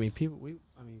crazy. I mean,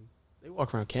 they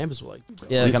walk around campus with like.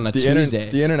 Yeah, like on a the Tuesday.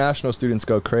 the international students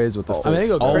go crazy with the I mean, they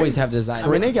fits. go Always crazy. have design. I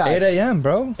mean, they got 8 a.m.,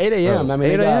 bro. 8 a.m. I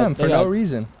mean, 8 they got- a.m. for they no got-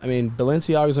 reason. I mean,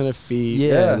 Balenciaga's on their feet.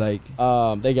 yeah, Yeah.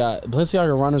 like They got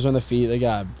Balenciaga runners on their feet. They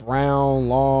got brown,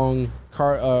 long,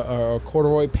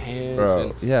 corduroy pants. Bro,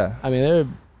 And, yeah. I mean, they're.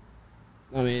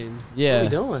 I mean, Yeah. what are we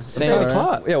doing? It's Same, 10 right?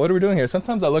 o'clock. Yeah, what are we doing here?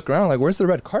 Sometimes I look around like, where's the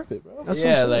red carpet, bro? That's yeah,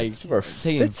 what I'm saying. like People are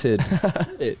taking-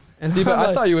 fitted. And See, but I'm I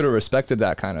like- thought you would have respected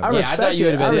that kind of. I Yeah, I respect thought you it.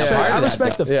 would've been I respect, part of I that,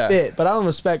 respect the though. Yeah. fit, but I don't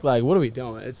respect like what are we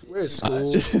doing? We're in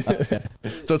school.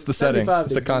 So it's the setting, 75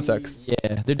 it's the degrees. context.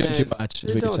 yeah, they're doing too Man, much. Is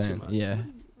they're what you're doing saying. too much. Yeah.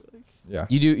 Yeah,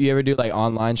 You ever do like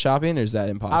online shopping, or is that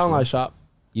impossible? I online shop.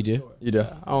 You do? you do.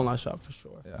 Yeah, I online shop for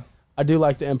sure. Yeah. I do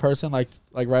like the in person. Like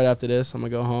right after this, I'm gonna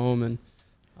go home and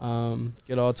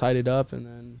get all tidied up and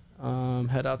then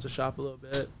head out to shop a little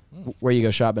bit. Where you go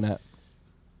shopping at?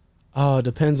 Oh, it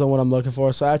depends on what I'm looking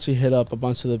for. So I actually hit up a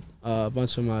bunch of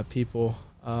my people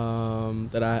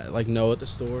that I like know at the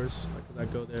stores. Like, 'cause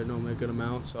I go there normally a good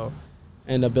amount, so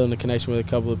I end up building a connection with a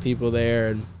couple of people there,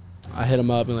 and I hit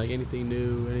them up and like anything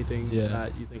new, anything Yeah.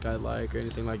 that you think I like or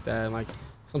anything like that. And like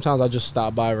sometimes I just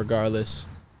stop by regardless.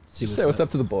 See Say what's up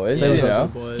to the boys. Say you what's know.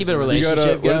 up to the boys. Keep it a And, You go to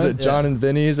relationship what is going? it, John and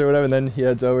Vinny's or whatever, and then he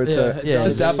heads over to Yeah,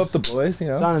 just dap Vinny's. up the boys. You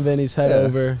know, John and Vinny's head Yeah.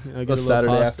 over. You know, get a little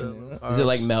Saturday pasta, afternoon. little Is it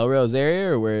like carbs. Melrose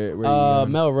area, or where you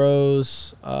going?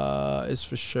 Melrose is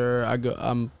for sure.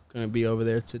 I'm gonna be over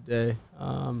there today.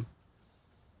 hell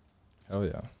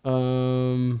yeah.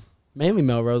 Mainly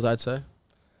Melrose, I'd say.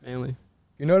 Mainly.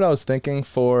 You know what I was thinking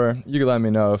for? You can let me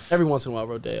know if Every once in a while,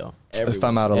 Rodeo. if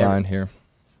I'm out of line here.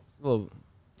 Well,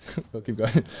 We'll keep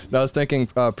going. No, I was thinking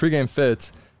pregame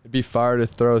fits. It'd be fire to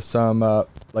throw some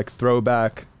like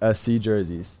throwback SC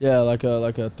jerseys. Yeah, like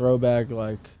a throwback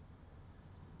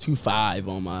 2.5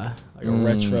 on my a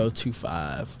retro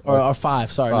 2.5 or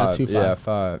 5. Sorry, not 2.5. Yeah,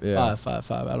 5. Yeah.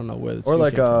 5. I don't know where the Or 2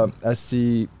 like came from. SC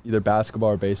either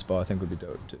basketball or baseball. I think would be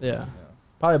dope too. Yeah.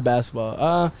 Probably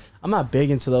basketball. I'm not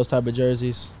big into those type of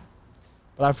jerseys,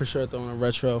 but I for sure throw in a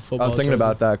retro football. I was thinking jersey.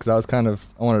 about that because I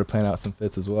wanted to plan out some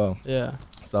fits as well. Yeah,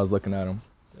 So I was looking at them.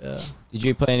 yeah. did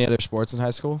you play any other sports in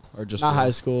high school, or just Not football?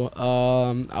 high school.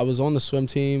 I was on the swim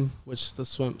team, which the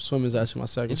swim is actually my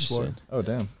second sport. Interesting. Oh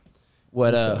damn.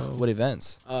 What So- what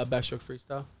events? Backstroke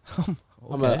freestyle.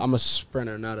 Okay. I'm a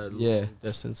sprinter, not a Yeah. long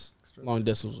distance. Long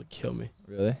distance would kill me.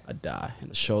 Really? I die.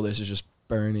 The shoulders are just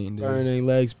burning. Dude. Burning,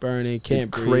 legs burning,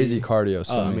 can't breathe. Crazy cardio Oh,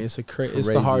 swimming. I mean, it's it's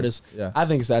Crazy. the hardest. Yeah. I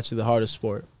think it's actually the hardest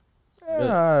sport.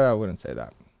 I wouldn't say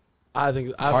that. I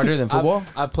think Harder than football?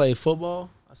 I played football.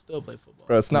 I still play football.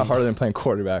 Bro, it's not harder than playing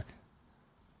quarterback.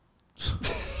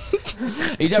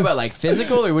 Are you talking about like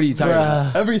physical, or what are you talking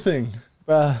about? Everything.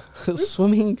 Bruh,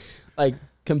 swimming like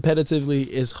competitively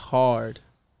is hard.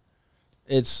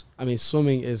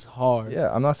 Swimming is hard.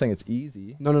 Yeah, I'm not saying it's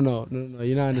easy. No.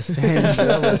 You're not understanding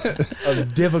the level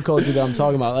of difficulty that I'm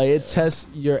talking about. Like it tests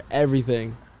your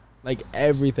everything, like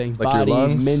everything, Like your body,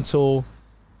 lungs?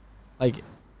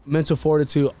 mental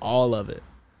fortitude, all of it,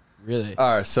 Really?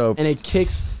 All right, so and it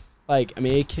kicks.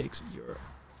 It kicks your.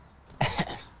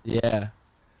 Yeah.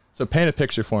 so paint a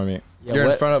picture for me. Yeah, You're in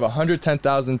what- front of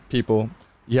 110,000 people.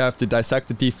 You have to dissect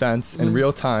the defense in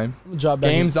real time. I'm gonna drop back.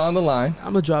 Games on the line.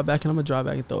 I'm gonna drop back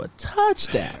and throw a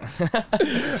touchdown.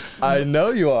 I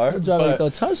know you are. I'm drop back and throw a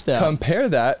But touchdown. compare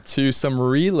that to some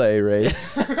relay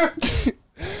race.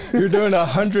 You're doing a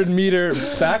 100-meter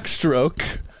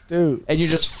backstroke. Dude, And you're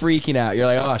just freaking out. You're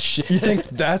like, oh shit. You think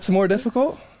that's more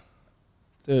difficult?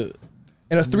 dude,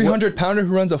 And a 300-pounder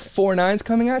who runs a 4.9's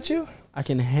coming at you? I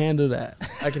can handle that.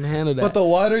 But the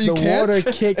water you The can't?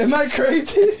 water kicks- Am I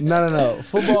crazy? No.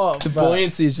 Football. The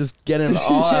buoyancy is just getting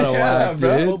all out of Yeah, whack,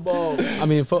 bro. dude.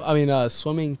 Football.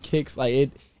 Swimming kicks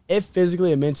it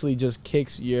physically and mentally just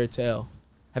kicks your tail.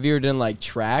 Have you ever done like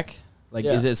track? Like,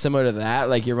 Yeah. is it similar to that?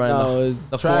 Like you're running No,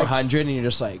 the track- 400 and you're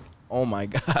just like, oh my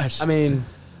gosh. I mean,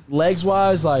 legs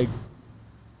wise,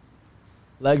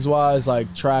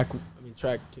 track.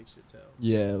 Track kicks your tail.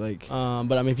 yeah, like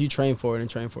But if you train for it,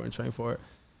 it's a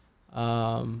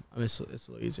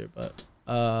little easier. But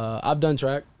I've done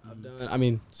track.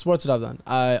 Sports that I've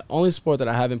done. Only sport that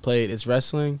I haven't played is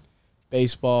wrestling,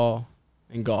 baseball,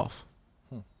 and golf.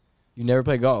 you never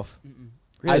play golf.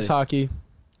 Really? Ice hockey.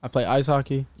 I play ice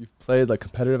hockey. You've played like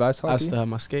competitive ice I hockey? still have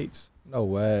my skates. No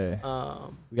way.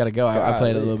 We gotta go. I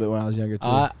played a Golly. little bit when I was younger too.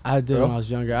 I did Bro? when I was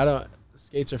younger.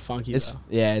 Skates are funky. it's though.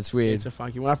 it's weird. Skates are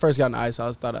funky. When I first got in ice, I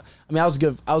was good.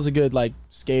 I was a good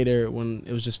skater when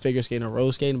it was just figure skating or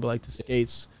roller skating, but the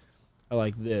skates are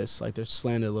like this, they're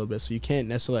slanted a little bit, so you can't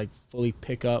necessarily fully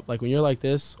pick up. Like when you're like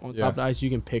this on top of the ice, you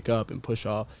can pick up and push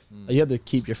off. You have to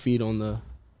keep your feet on the.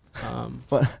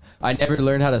 But I never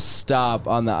learned how to stop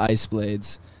on the ice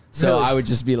blades. So Really? I would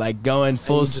just be like going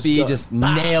full you just speed, go, just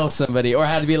nail somebody, or I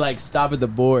had to be like stop at the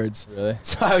boards. Really?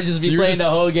 So I would just be So you were playing just- the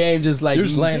whole game, just like you're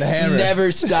just laying the hammer.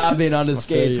 never stopping on the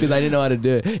skates you. because I didn't know how to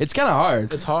do it. It's kind of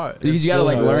hard It's hard. because It's you gotta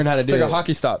really like hard. learn how to It's do like it. a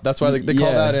hockey stop. That's why they call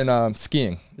Yeah. that in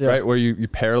skiing, Yeah. right? Where you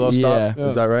parallel stop. Yeah.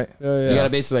 Is that right? Yeah. You gotta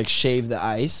basically like shave the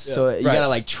ice, so you Right. gotta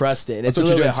like trust it. That's It's a what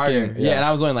you little do bit in harder. skiing, Yeah, yeah. and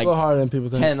I was only a like little harder than people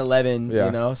think. 10, 11, Yeah.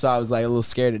 you know, so I was like a little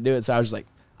scared to do it. So I was just like,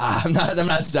 I'm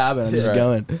not stopping. I'm just Right.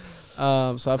 going.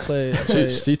 So I played.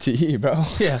 CTE, bro.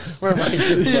 Yeah. Where am I?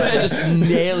 Yeah, just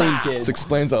nailing This kids.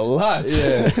 explains a lot.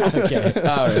 Okay,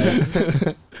 all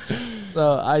right.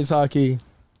 So ice hockey,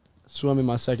 swimming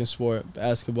my second sport,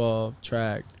 basketball,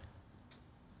 track,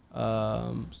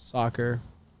 soccer.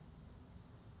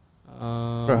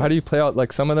 Bro, how do you play out?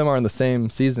 Like some of them are in the same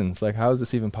seasons. Like, how is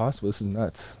this even possible? This is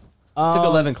nuts. Took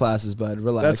 11 classes, bud.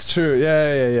 Relax. That's true.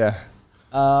 Yeah.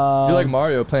 You're like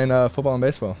Mario playing football and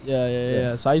baseball.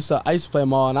 Yeah. So I used to play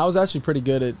them all, and I was actually pretty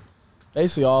good at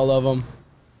basically all of them.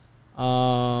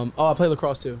 I played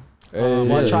lacrosse too.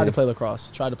 Well, I tried to play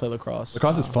lacrosse.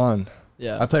 Lacrosse is fun.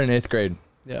 Yeah. I played in 8th grade.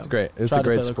 Yeah. It's great. It's Tried a to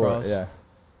great play sport. lacrosse. Yeah.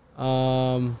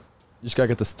 Um. You just gotta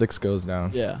get the stick skills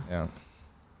down. Yeah. Yeah.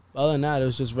 Other than that, it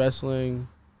was just wrestling,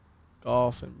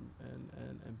 golf, and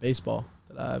baseball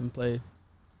that I haven't played.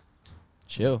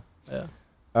 chill.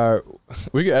 Yeah.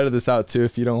 We could edit this out too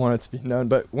if you don't want it to be known.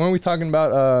 But weren't we talking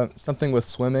about something with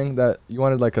swimming that you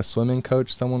wanted like a swimming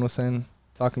coach? Someone was saying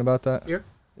talking about that. Here?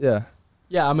 Yeah.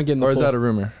 Yeah, I'm gonna get in the Or pool. is that a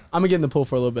rumor? I'm gonna get in the pool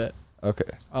for a little bit.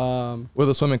 Okay. With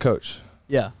a swimming coach.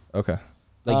 Yeah. Okay.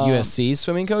 Like Um, USC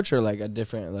swimming coach or like a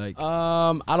different like.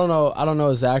 I don't know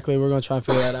exactly. We're gonna try and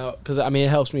figure that out because I mean it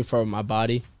helps me for my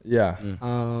body. Yeah.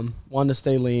 One, to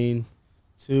stay lean.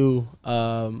 Two,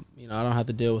 I don't have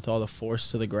to deal with all the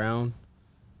force to the ground.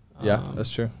 Yeah, that's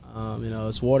true.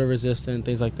 It's water resistant,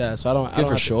 things like that. So I don't. It's I good don't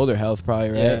for have to- shoulder health, probably,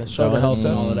 right? Yeah, shoulder health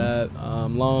and Bones. all of that.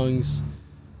 Lungs.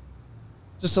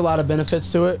 Just a lot of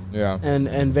benefits to it, Yeah.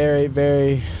 and very,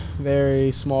 very,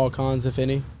 very small cons, if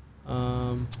any.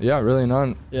 Yeah, really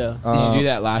none. Yeah. Did you do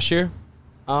that last year?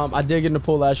 I did get in the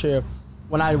pool last year.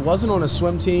 When I wasn't on a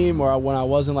swim team or when I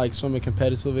wasn't like swimming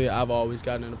competitively, I've always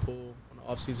gotten in the pool on the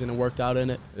off season and worked out in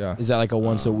it. Yeah. Is that like a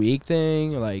once a week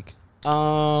thing, or like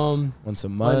once a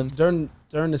month?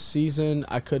 During the season,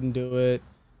 I couldn't do it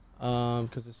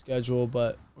because of schedule,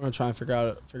 but we're gonna try and figure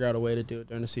out a way to do it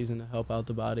during the season to help out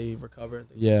the body recover.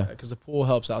 Yeah. Because the pool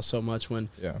helps out so much when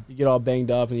Yeah. you get all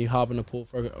banged up and you hop in the pool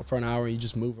for an hour and you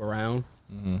just move around.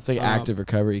 Mm-hmm. It's like active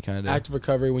recovery, kind of. Active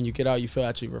recovery. When you get out, you feel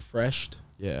actually refreshed.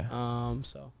 Yeah.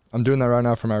 So I'm doing that right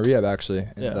now for my rehab actually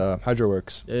in Yeah. the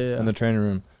HydroWorks yeah. in the training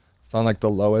room. It's on like the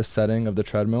lowest setting of the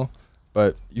treadmill,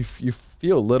 but you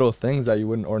feel little things that you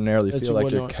wouldn't ordinarily That feel, you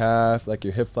like your wouldn't. calf, like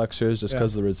your hip flexors, just Yeah.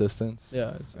 because of the resistance.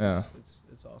 yeah, it's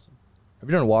awesome. Have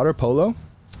you done water polo?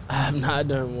 I'm not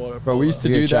doing water. Bro, we used to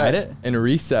You do ever tried that it? in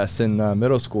recess in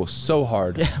middle school. So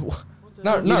hard. Yeah.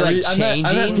 Not You like I meant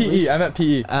changing? PE. I meant PE.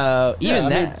 Even I mean,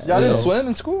 that. Y'all didn't though. swim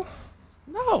in school?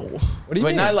 No. What do you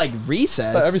Wait, mean? not like I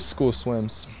recess. thought every school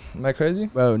swims. Am I crazy?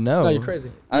 Oh no. No, you're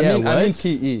crazy. I Yeah, mean what?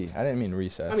 PE. I didn't mean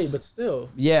recess. I mean, but still,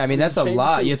 Yeah, I mean that's a Change it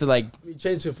lot. to- You have to like you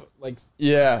change it like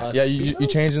yeah, you speedo?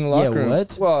 change in the locker Yeah, room.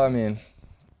 what? Well, I mean,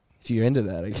 if you're into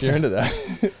that. I if guess. you're into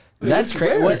that. That's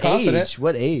crazy. You're What confident. age?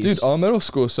 What age? Dude, all middle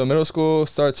school. So middle school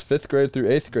starts 5th grade through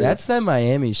 8th grade. That's that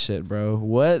Miami shit, bro.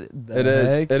 What the It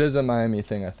is. heck? It is a Miami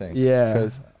thing, I think. Yeah.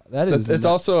 'Cause That is. it's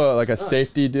also like a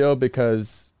safety deal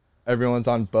because everyone's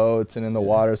on boats and in the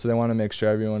water, so they want to make sure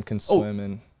everyone can swim.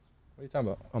 And what are you talking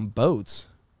about? on boats.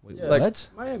 Wait, Yeah. what?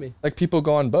 Miami. Like people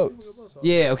go on boats.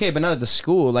 Yeah, okay, but not at the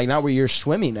school. Like not where you're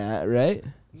swimming at, right?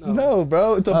 No,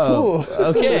 bro, it's a Oh, pool.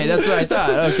 okay, that's what I thought.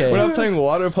 Okay. We're not playing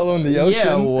water polo in the ocean.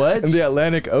 Yeah, what? In the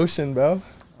Atlantic Ocean, bro.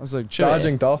 I was like,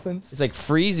 Dodging dolphins. It's like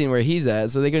freezing where he's at,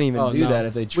 so they couldn't even Oh, do no. that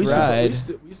if they We tried. used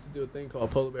to do a thing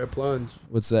called polar bear plunge,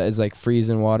 What's that? It's like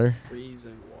freezing water.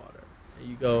 freezing water. And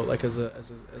you go like as a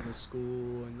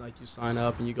school and like you sign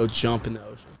up and you go jump in the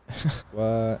ocean.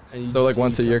 What? And you So like just-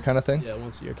 once a you year come- kind of thing? Yeah,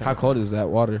 once a year. How cold is that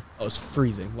water? Oh, it's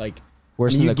freezing. Like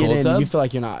Worse when than you the get cold in, tub? you feel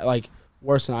like you're not like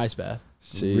worse than an ice bath.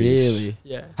 Sheesh. Really?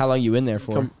 Yeah. How long you in there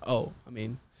for? I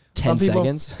mean, 10 some people-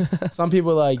 seconds? some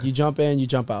people like you jump in, you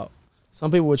jump out.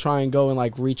 Some people would try and go and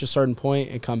like reach a certain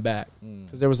point and come back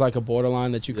because there was like a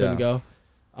borderline that you couldn't go,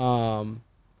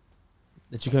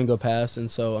 that you couldn't go past. And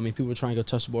so I mean, people would try and go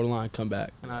touch the borderline, and come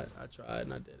back, and I tried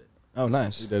and I did it. Oh,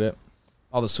 nice. You did it.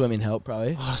 All the swimming helped,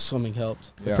 probably. Oh, swimming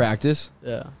helped. The Yeah. practice?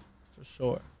 Yeah, for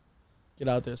sure. Get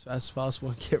out there as fast as possible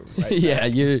and get right Yeah,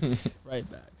 back, you don't right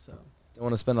back. So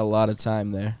want to spend a lot of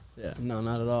time there. yeah, no,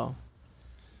 not at all.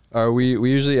 We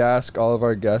usually ask all of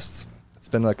our guests, it's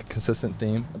been like a consistent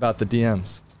theme, about the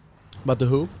DMs. About the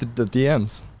who? The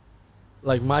DMs.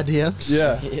 Like my DMs?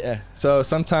 Yeah. Yeah. So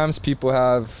sometimes people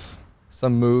have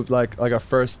some move, like a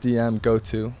first DM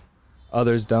go-to.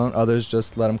 Others don't. Others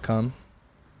just let them come.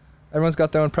 Everyone's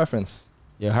got their own preference.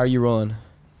 Yeah. How are you rolling?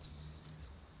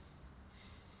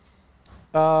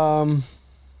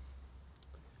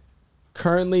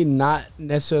 Currently not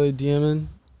necessarily DMing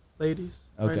ladies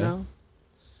right Okay. now.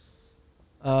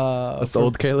 That's the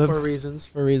old Caleb? For reasons.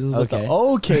 But Okay. the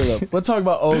old Caleb. We'll talk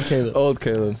about old Caleb. Old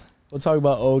Caleb. We'll talk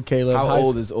about old Caleb. How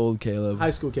old is old Caleb?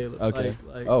 High school Caleb. Okay.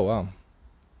 Like Oh, wow.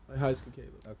 like high school Caleb.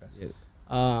 Okay.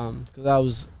 Because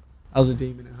I was a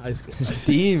demon in high school.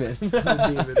 Demon. I was a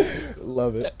demon in high school.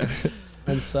 Love it.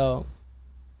 And so,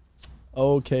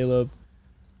 old Caleb,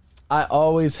 I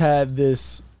always had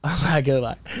this. I'm not gonna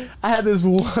lie. I had this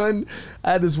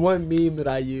one meme that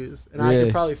I used, and I Really?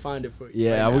 could probably find it for you.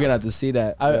 Yeah, right we're now. gonna have to see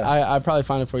that. I'd probably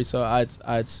find it for you. So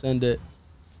I'd send it.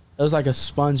 It was like a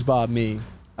SpongeBob meme.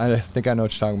 I think I know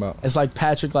what you're talking about. It's like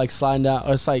Patrick like sliding down,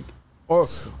 or it's like, or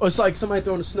it's like somebody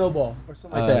throwing a snowball or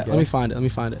something like that. Okay. Let me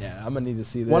find it. Yeah, I'm gonna need to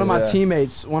see that. One of my Yeah.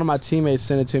 teammates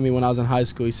sent it to me when I was in high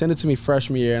school. He sent it to me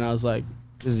freshman year, and I was like,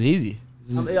 This is easy.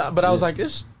 but I was like,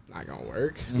 this not gonna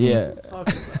work. Yeah. What are you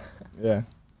talking about? Yeah.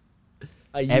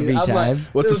 Every I'm like, time.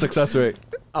 What's the success rate?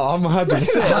 oh, I'm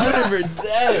 100%.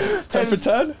 100%. 10 for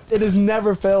 10? It has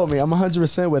never failed me. I'm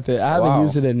 100% with it. I haven't Wow.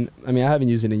 used it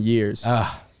in years.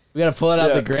 We gotta pull it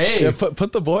out the grave. Yeah,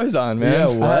 put the boys on, man.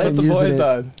 Yeah, what? Put the boys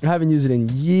on. I haven't used it in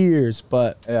years,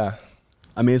 but Yeah.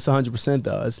 I mean, it's 100%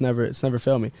 though. It's never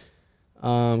failed me.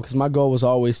 Because my goal was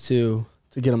always to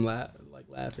get them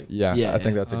laughing. Yeah, Yeah, I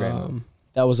think that's a great one.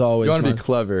 That was always. You want to my- be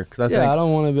clever, because I Yeah, I think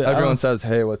don't want to be. everyone says,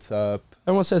 hey, what's up?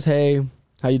 Everyone says, "Hey,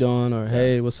 how you doing?" or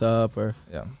 "Hey, what's up?" or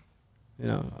Yeah. you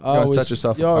know, gotta set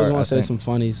yourself You always apart, want I to say think.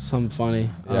 something funny.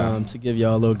 Yeah. To give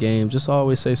y'all a little game. Just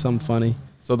always say something funny.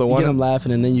 So the You get them one,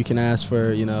 laughing, and then you can ask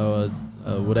for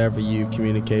whatever you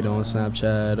communicate on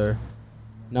Snapchat or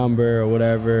number or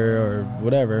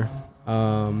whatever.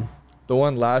 the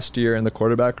one last year in the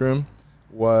quarterback room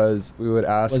was we would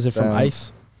ask. Was it from them-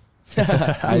 Ice?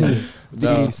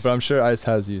 No, but I'm sure Ice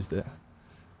has used it.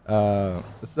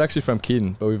 This is actually from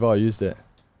Keaton, but we've all used it.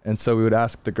 And so we would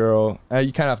ask the girl,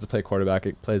 you kind of have to play quarterback.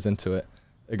 It plays into it.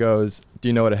 It goes, do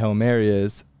you know what a Hail Mary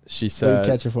is? She So you said,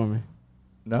 catch it for me.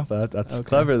 no, but that's Okay.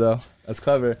 clever, though. That's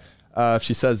clever. If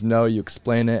she says no, you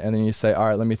explain it, and then you say, all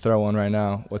right, let me throw one right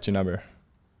now. What's your number?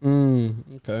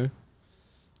 Okay.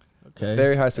 Okay.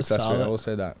 Very high That's success rate, solid. I will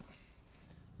say that.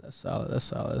 That's solid.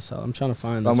 I'm trying to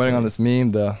find. I'm this waiting one. on this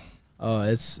meme, though. Oh,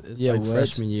 it's Yeah, like what?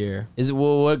 freshman year. Is it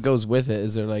what goes with it?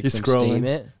 Is there like He's some scrolling.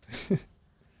 statement?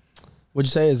 What'd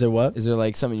you say? Is there what? Is there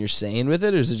like something you're saying with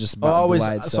it, or is it just Oh, always.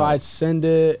 by So itself? I'd send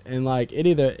it, and like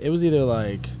it was either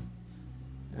like,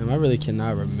 I really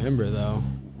cannot remember though.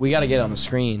 We gotta get it on the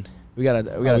screen. We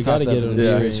gotta we toss gotta that get on it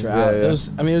the on screen the for Yeah, out. yeah. It was.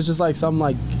 I mean, it was just like something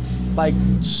like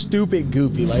stupid,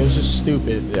 goofy. Like it was just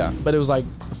stupid. Yeah. But it was like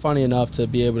funny enough to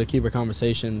be able to keep a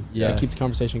conversation. Yeah. Keep the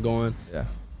conversation going. Yeah.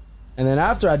 And then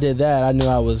after I did that, I knew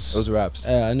I was. Those raps.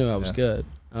 I knew I was Yeah. good.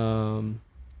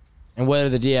 And what are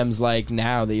the DMs like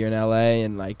now that you're in LA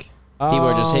and like people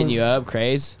are just hitting you up,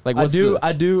 craze? Like I what's do, the-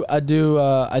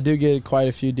 I do get quite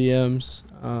a few DMs.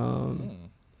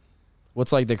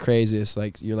 What's like the craziest?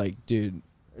 Like you're like, dude,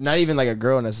 not even like a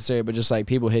girl necessarily, but just like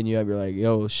people hitting you up. You're like,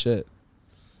 yo, shit.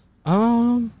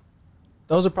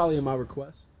 Those are probably in my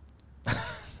requests. To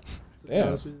be Yeah.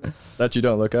 honest with you, That you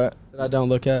don't look at? that I don't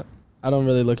look at. I don't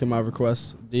really look at my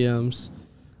requests DMs.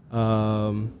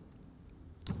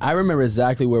 I remember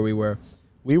exactly where we were.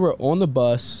 We were on the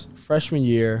bus freshman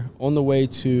year on the way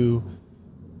to.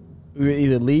 We were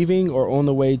either leaving or on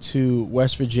the way to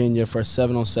West Virginia for a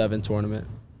 7-on-7 tournament.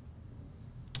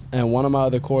 And one of my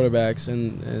other quarterbacks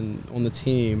and on the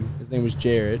team, his name was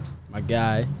Jared, my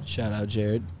guy. Shout out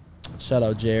Jared. Shout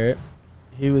out Jared.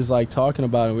 He was like talking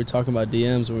about it. We were talking about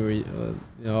DMs when we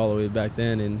were, all the way back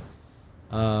then, and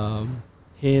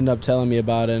he ended up telling me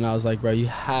about it, and I was like, bro, you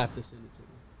have to send it to me,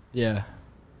 Yeah.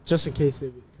 just in case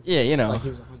it. Yeah, you know. Like he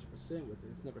was 100% with it.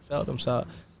 It's never failed him. So,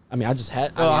 I mean, I just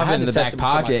had. Oh, I I'm had in to the test back it for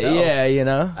pocket. myself. Yeah, you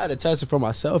know. I had to test it for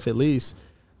myself at least,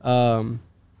 and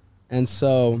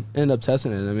so ended up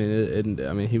testing it.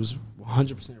 I mean, he was 100%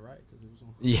 right because it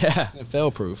was Yeah.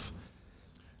 fail proof.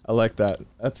 I like that.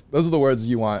 Those are the words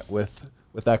you want with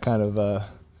that kind of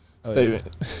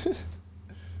statement.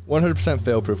 100%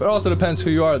 fail proof. It also depends who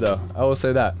you are, though. I will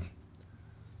say that.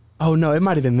 Oh no, it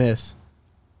might have been this.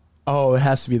 Oh, it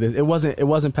has to be this. It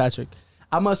wasn't Patrick.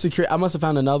 I must have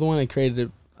found another one and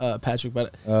created Patrick,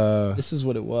 but this is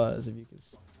what it was. If you can,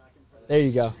 there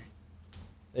you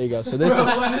go. So this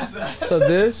is. So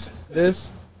this.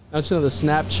 Don't you know the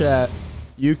Snapchat?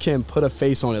 you can put a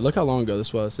face on it. Look how long ago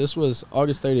this was. This was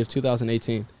August 30th,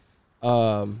 2018.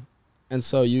 And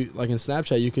so you like in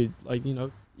Snapchat, you could like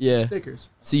stickers.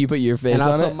 So you put your face And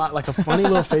I on put it. like a funny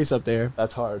little face up there.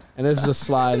 That's hard. And this is a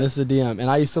slide. And this is a DM. And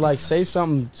I used to like say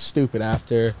something stupid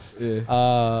after. Yeah.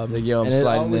 Like, yo, I'm and it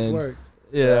sliding always in. worked.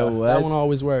 Yeah, what? That one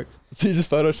always worked. So you just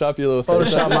Photoshop your little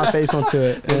face. Photoshop my face onto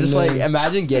it. They're and just like, then-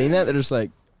 imagine getting that. They're just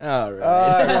like, all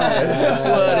right,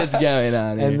 what is going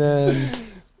on here? and then,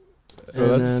 Bro,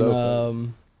 that's and then so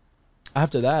funny.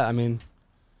 after that, I mean,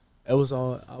 it was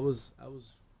all I was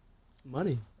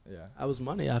money. Yeah. I was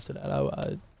money after that.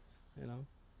 I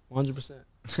 100%.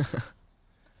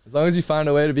 As long as you find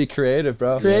a way to be creative,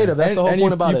 bro. Creative, that's the whole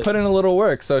point about you it. put in a little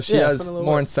work, so she Yeah, has put in a little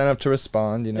more work. incentive to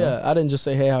respond, you know? Yeah, I didn't just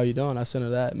say, hey, how you doing? I sent her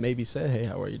that. Maybe said, hey,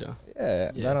 how are you doing?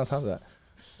 Yeah, Yeah. right on top of that.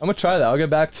 I'm going to try that. I'll get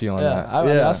back to you on Yeah,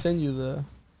 that. I'll send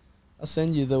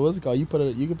you the what's it called? You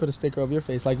can put a sticker of your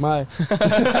face like my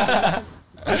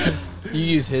You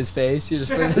use his face. You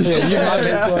just use my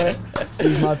face for it.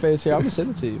 Use my face here. I'm gonna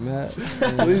send it to you, man.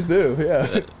 Please do,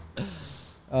 yeah.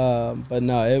 But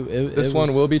no, it This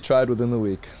one will be tried within the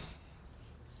week.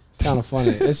 kind of funny.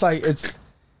 It's like it's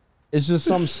just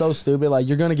something so stupid. Like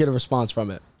you're gonna get a response from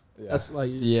it. Yeah. That's like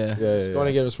Yeah. you're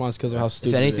gonna get a response because of how If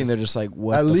stupid. anything, it they're is. just like,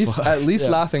 what At the least fuck? at least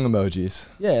Yeah. laughing emojis.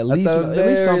 yeah, at least at the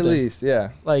very something. least, yeah.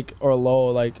 Like or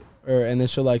lol, like and then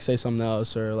she'll like say something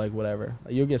else or like whatever.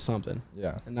 Like, you'll get something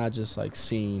Yeah. and not just like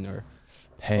scene or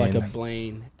Pain. like a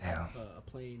plain Damn. a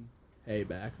plain hey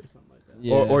back or something like that.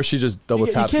 Yeah. Or she just double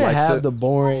you taps can't likes have it. the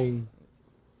boring.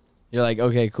 You're like,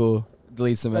 okay, cool.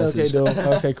 Deletes the Okay, message. dude.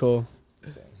 Okay, cool.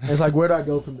 It's like where do I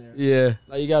go from there? Yeah.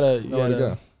 Like you gotta Nowhere to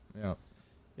go.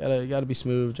 Yeah. you gotta be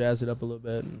smooth, jazz it up a little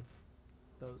bit, and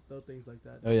throw things like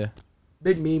that. Oh yeah.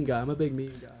 Big meme guy. I'm a big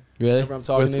meme guy. Really? Whenever I'm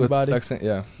talking to anybody. texting,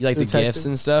 yeah. You like the Through gifs texting?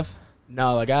 and stuff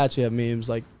No, like I actually have memes,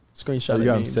 like screenshot You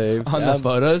got them memes. saved. on Yeah, the I'm-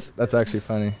 photos? That's actually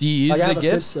funny. Do you use Like, I the have a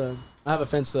gifs? Finsta. I have a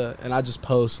Finsta, and I just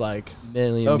post like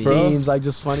Million Oh, memes. for real? memes, like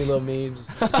just funny little memes.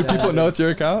 Do people know it's your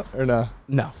account or no?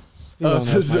 No. Oh,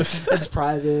 It's, so it's just- it's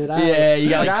private. Yeah, you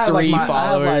got I like have, 3 my- I have,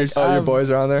 followers. Oh, I your have- boys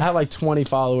are on I there? have like 20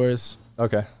 followers.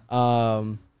 Okay.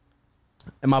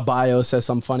 And my bio says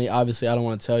something funny. Obviously, I don't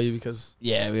want to tell you because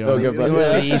Yeah, we Oh, don't. good, we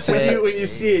but- see it. when you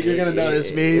see it, you're gonna know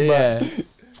it's me. Yeah.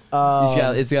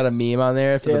 But It's got a meme on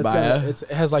there for the it's bio. it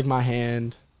has like my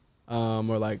hand, or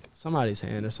like somebody's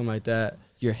hand or something like that.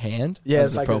 Your hand? Yeah, As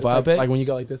it's the like profile it's pic. like when you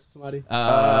go like this to somebody.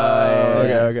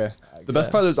 Okay. The best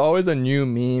Yeah. part, there's always a new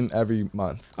meme every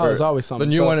month. Oh, there's Or- always something.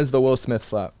 The new So- one is the Will Smith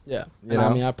slap. Yeah, You and I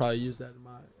know? mean, I probably use that in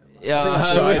my. Yeah, Probably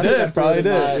I think I did, put it probably in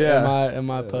my- did, yeah. In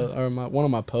my post or one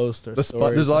of my posts or There's a lot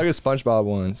of good SpongeBob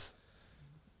ones.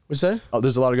 What'd you say? Oh,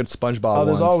 there's a lot of good SpongeBob Oh,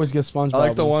 there's ones. always good SpongeBob. I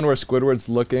like the one ones. where Squidward's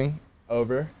looking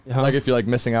over. Uh-huh. Like if you're like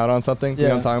missing out on something. You know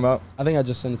what I'm Yeah. talking about? I think I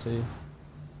just sent it to you. You know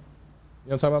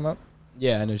what I'm talking about, Matt?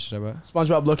 Yeah, I know what you're talking about.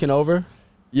 SpongeBob looking over.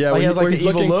 Yeah, Like, when he has, like, where the he's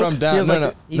looking evil look? from down. He has, No,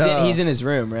 like, no, He's in his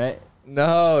room, right?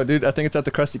 No, dude, I think it's at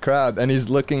the Krusty Krab, and he's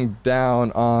looking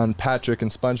down on Patrick and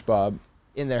SpongeBob.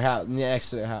 In their house,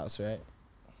 next to their house, right?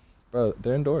 Bro,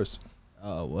 they're indoors.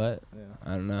 Oh, what? Yeah.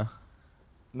 I don't know.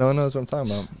 No one knows what I'm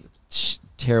talking about.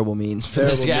 Terrible memes for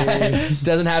this guy. Terrible meme.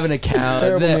 Doesn't have an account.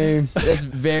 Terrible meme. That's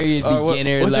very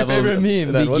beginner what's your level. favorite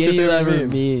meme, then? What's your Beginning favorite level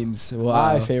meme? memes.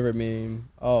 Wow. My favorite meme.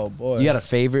 Oh boy. You got a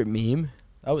favorite meme?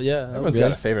 That was, yeah. Everyone's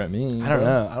got a favorite meme. I don't bro.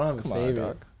 know. I don't have Come a on, favorite.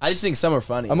 dog. I just think some are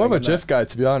funny. I'm more of a Like, GIF guy,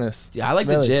 to be honest. Yeah, I like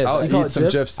Really? the GIFs. I'll You call eat it some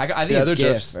GIF? GIFs. I think Yeah, it's they're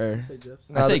GIF. GIFs. Or, I say GIFs.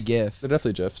 I say they're- GIF. They're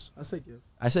definitely GIFs. I say GIF.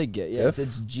 I say GIF. Yeah, GIF?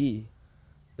 it's G.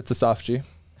 It's a soft G.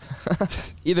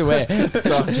 Either way.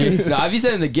 So G. No, I've been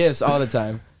sending the GIFs all the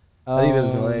time. I think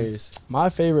that's hilarious. My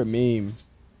favorite meme.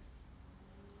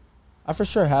 I for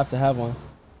sure have to have one.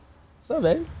 What's up,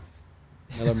 babe?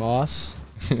 Miller Moss.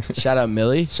 Shout out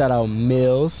Millie. Shout out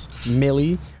Mills,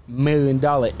 Millie, $1 Million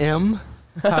M,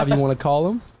 however you want to call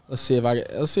him. Let's see if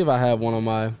I have one on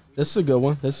my. This is a good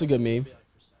one. This is a good meme.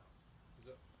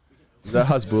 Is that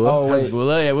Hasbullah? Oh wait,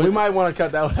 Hasbullah, yeah, we might want to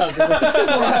cut that one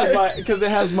out because it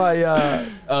has my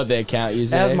Oh, the account it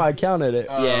user. has my account in it.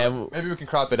 Yeah. Maybe we can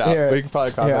crop it out. Here, We can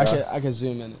probably crop Here, it out. I can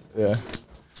zoom in. Yeah.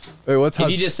 Wait, what's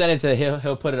If you just send it to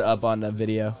he'll put it up on the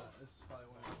video.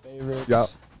 Favorites. Yeah.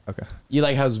 Okay. You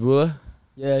like Hasbullah?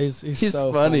 Yeah, he's He's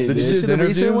so funny, Did you dude. see the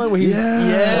recent one where he's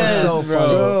Yes, so bro.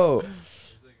 funny. Bro.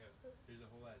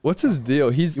 What's his deal?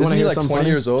 He's You wanna isn't he hear like something 20 funny?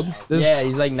 years old? This, Yeah,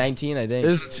 he's like 19, I think.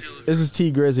 this is T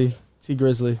Grizzly.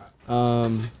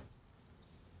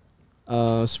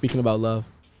 Speaking about love.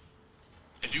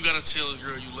 If you gotta tell a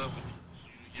girl you love her,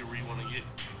 you get where you wanna get.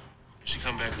 If she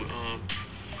come back with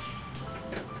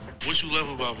what you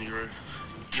love about me, or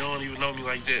you don't even know me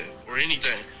like that, or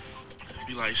anything,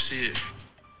 be like, shit.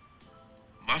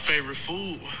 My favorite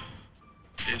food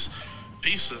is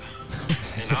pizza.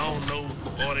 And I don't know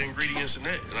all the ingredients in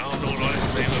that. And I don't know what all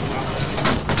that's made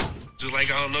of. Just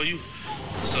like I don't know you.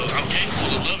 So I'm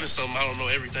capable of loving something I don't know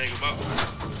everything about.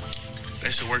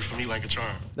 That should work for me like a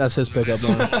charm. That's his pickup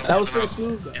line. That was pretty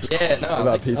smooth. Yeah, no.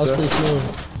 About pizza. That was pretty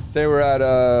smooth. Say we're at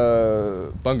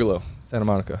Bungalow, Santa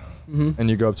Monica, and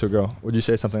you go up to a girl. Would you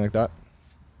say something like that?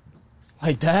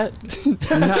 Like that?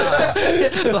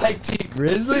 Like T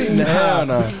Grizzly? No.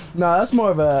 No, that's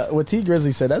more of a, what T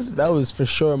Grizzly said, that was for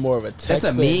sure more of a text. That's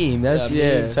a meme. That's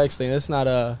meme texting. That's not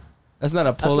a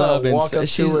pull not a up and walk up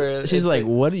she's to her. she's like,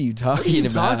 what are you talking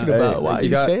about? Why are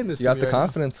you saying this? You got the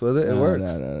confidence with it. It works.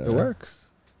 No. It works.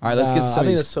 All right, let's get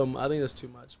some. I think that's too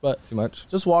much. But Too much.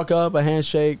 just walk up, a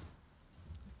handshake,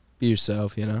 Be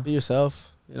yourself, you know. be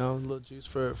yourself. You know, a little juice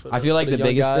for I feel like the young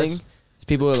biggest guys. thing is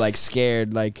people are like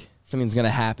scared, like something's gonna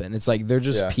happen. It's like they're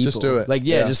just people. Just do it. Like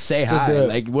just say Just hi. do it.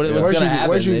 Like what's Worst gonna you- happen?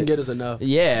 worst you can get is enough.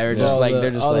 Yeah, or just All like the-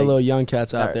 they're just all like the little young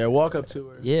cats out Alright. there. Walk up to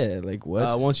her. yeah, like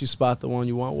what? Once you spot the one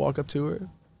you want, walk up to her.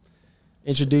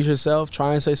 Introduce yourself.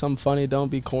 Try and say something funny. Don't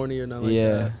be corny or nothing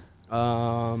like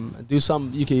that. Do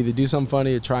something. You can either do something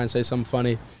funny or try and say something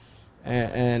funny,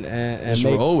 and just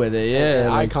make roll with it. Yeah,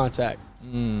 eye like, contact.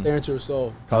 Stare into her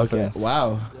soul. Confidence.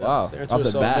 wow, Yeah, wow. stare into Off her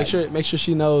the soul. bat, Make sure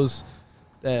she knows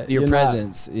that your you're not-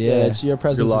 presence. Yeah, that your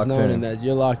presence is locked known in. and that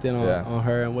you're locked in on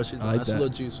her and what she's I doing. like That's that. a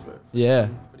little juice for yeah.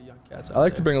 the young cats out I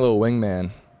like to there. bring a little wingman.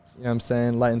 You know what I'm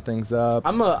saying? Lighten things up.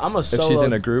 I'm a If solo. she's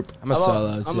in a group. I'm a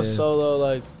solo. I'm a solo.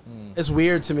 Like, it's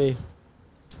weird to me.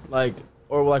 Like,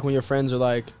 or like when your friends are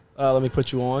like, "Let me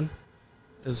put you on,"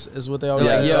 is what they always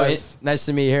You're like, say. yo, that's- nice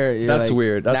to meet her. You're That's like,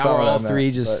 weird. That's now not we're what I all meant,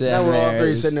 three just but- sitting Now we're all there. three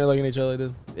Just, sitting there looking at each other. Like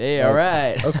this. hey, all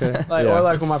right. Okay. Like, Yeah. or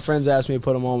like when my friends ask me to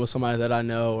put them on with somebody that I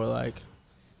know, or like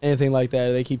anything like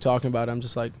that. They keep talking about it. I'm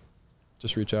just like,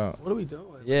 Just reach out. what are we doing?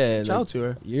 Yeah, Reach like, out to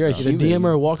her. You're a Either human. DM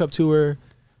her, or walk up to her.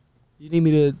 You need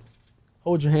me to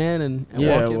hold your hand and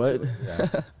Yeah, walk what? into her.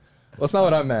 Well, that's not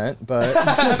what I meant, but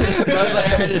I was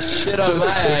like, I just shit on my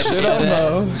shit idea on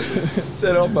there. Mo.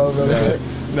 Shit on Mo, brother.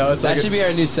 No, it's That like should be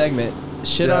our new segment.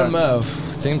 Shit Yeah. on Mo.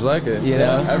 seems like it. You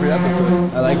know? every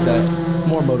episode. I like that.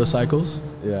 More motorcycles.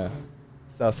 Yeah,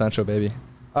 South Central, baby.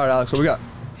 All right, Alex, what we got?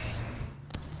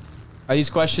 Are these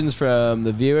questions from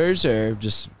the viewers or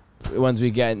just ones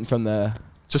we get from the?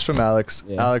 Just from Alex.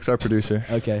 Yeah. Alex, our producer.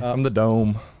 Okay. From the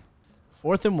Dome.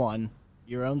 4th and 1,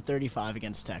 your own 35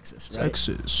 against Texas, right?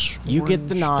 Texas. You get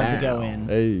the nod to go in.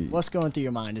 Hey. What's going through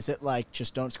your mind? Is it like,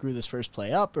 just don't screw this first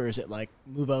play up, or is it like,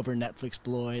 move over Netflix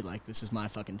Bloy, like, this is my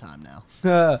fucking time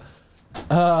now?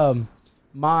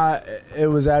 It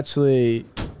was actually,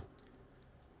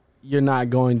 you're not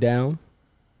going down.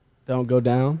 Don't go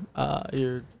down.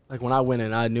 You're like, when I went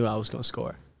in, I knew I was gonna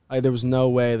score. Like, there was no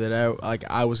way that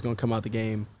I was gonna come out the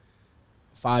game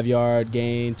 5-yard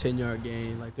gain, 10-yard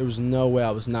gain. Like, there was no way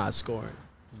I was not scoring.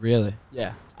 Really?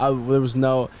 Yeah, there was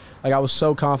no, like, I was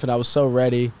so confident. I was so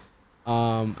ready.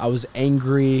 I was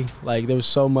angry. Like, there was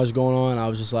so much going on. I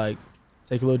was just like,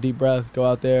 take a little deep breath, go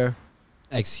out there,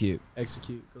 Execute.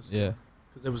 execute. Go score. Yeah.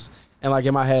 Because it was, and like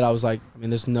in my head, I was like, I mean,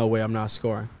 there's no way I'm not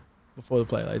scoring before the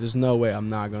play. Like, there's no way I'm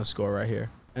not gonna score right here.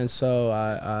 And so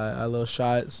I little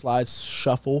slide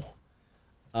shuffle,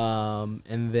 and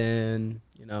then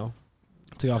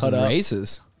Took off Cut some up.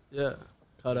 races. yeah,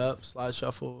 cut up, slide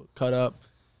shuffle, cut up,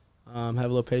 have a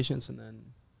little patience, and then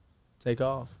take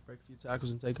off, break a few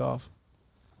tackles and take off.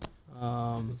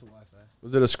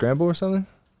 Was it a scramble or something?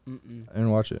 Mm-mm. I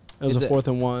didn't watch it. It was Is a it- 4th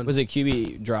and 1. Was it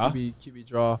QB draw? QB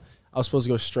draw. I was supposed to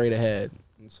go straight ahead,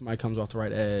 and somebody comes off the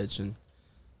right edge, and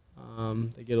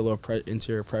they get a little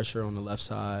interior pressure on the left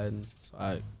side, and so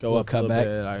I go Little up a little cutback.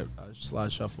 bit. I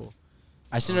slide shuffle.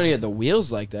 I just didn't know you had the wheels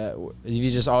like that. Have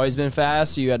you just always been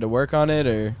fast? Or you had to work on it,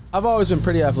 or? I've always been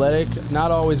pretty athletic,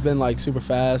 not always been like super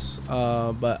fast,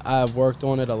 but I've worked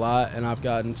on it a lot, and I've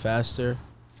gotten faster.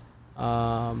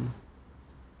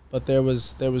 But there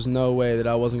was no way that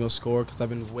I wasn't gonna score because I've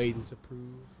been waiting to prove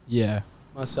Yeah.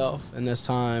 myself. And this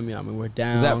time, I mean, we're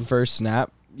down. Was that first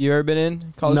snap you ever been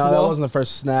in college No, football? that wasn't the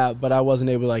first snap, but I wasn't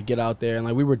able to like get out there, and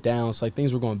like we were down, so like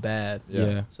things were going bad.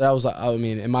 Yeah. So that was like, I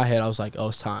mean, in my head, I was like, oh,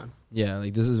 it's time. Yeah,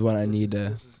 like this is what I need to.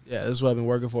 This is what I've been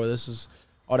working for. This is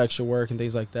all the extra work and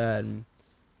things like that. And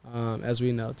as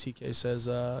we know, TK says,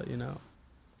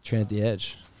 Train at the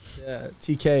edge. yeah, Above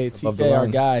the TK, our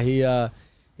line. guy, he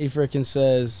freaking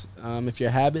says, if your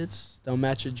habits don't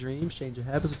match your dreams, change your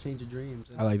habits or change your dreams.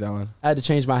 And I like that one. I had to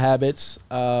change my habits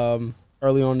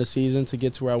early on in the season to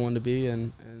get to where I wanted to be,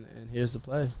 and here's the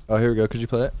play. Oh, here we go. Could you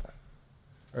play it?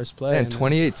 First play. Man, and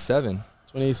 28-7.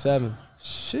 27.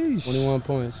 Sheesh. 21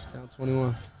 points. Down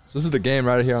 21. So this is the game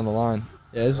right here on the line.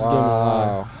 Yeah, this is game on the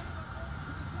line.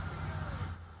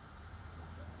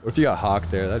 What if you got Hawk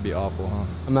there? That'd be awful, huh?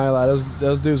 I'm not gonna lie,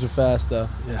 those dudes were fast though.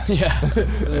 Yeah.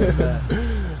 They were fast.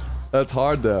 That's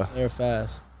hard though. They were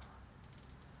fast.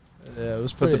 Yeah, it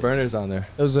was Put pretty. the burners on there.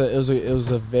 It was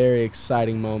a very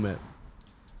exciting moment.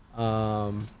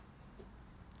 And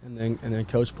then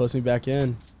coach puts me back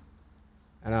in,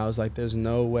 and I was like, "There's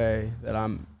no way that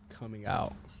I'm coming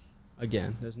out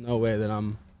again. There's no way that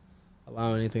I'm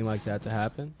allowing anything like that to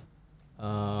happen."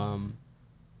 Because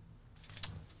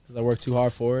I worked too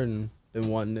hard for it and been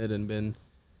wanting it and been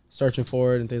searching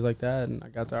for it and things like that, and I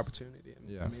got the opportunity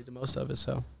and I made the most of it.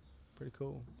 So, pretty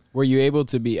cool. Were you able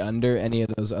to be under any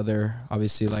of those other,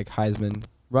 obviously, like Heisman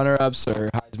runner-ups or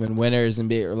Heisman winners and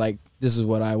be like, this is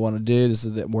what I want to do, this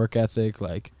is the work ethic,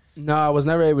 like? No, I was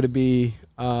never able to be.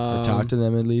 Or talk to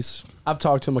them at least? I've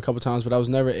talked to them a couple times, but I was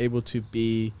never able to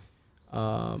be,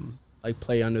 like,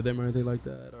 play under them or anything like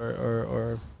that,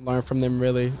 or learn from them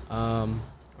really. I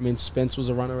mean, Spence was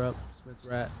a runner-up, Spence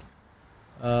Rat.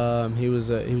 He was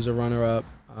a runner-up,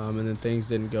 and then things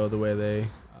didn't go the way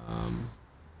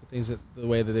the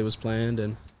way that it was planned,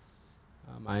 and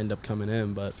I ended up coming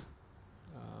in. But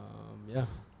yeah,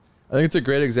 I think it's a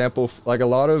great example. Like a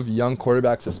lot of young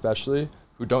quarterbacks, especially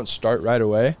who don't start right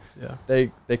away. Yeah,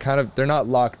 they kind of, they're not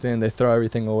locked in. They throw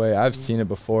everything away. I've seen it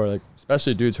before. Like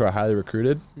especially dudes who are highly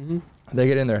recruited, they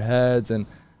get in their heads, and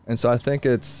so I think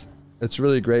it's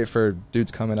really great for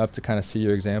dudes coming up to kind of see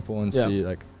your example and see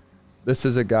like, this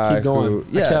is a guy keep going.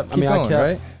 who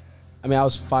right? I mean, I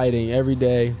was fighting every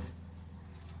day.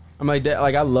 I'm like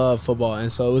I love football,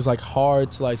 and so it was like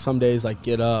hard to like some days like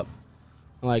get up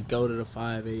and like go to the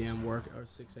 5 a.m. work or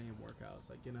 6 a.m.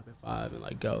 workouts, like getting up at 5 and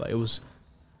like go. Like it was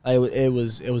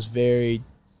very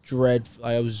dreadful.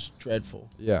 Like, it was dreadful.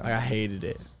 Yeah, like I hated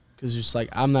it because just like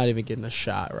I'm not even getting a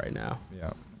shot right now.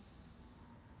 Yeah.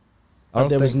 But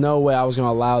there was no way I was gonna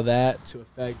allow that to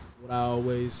affect what I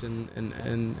always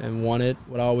and wanted,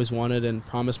 what I always wanted and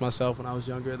promised myself when I was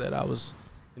younger, that I was,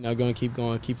 going to keep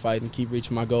going, keep fighting, keep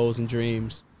reaching my goals and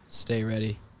dreams. Stay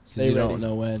ready. Because you don't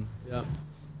know when. Yep.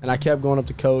 And I kept going up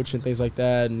to coach and things like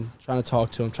that and trying to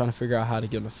talk to him, trying to figure out how to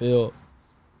get on the field.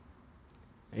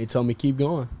 And he told me, keep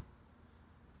going.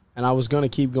 And I was going to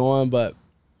keep going, but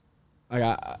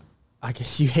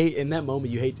like you hate, in that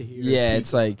moment, you hate to hear. Yeah,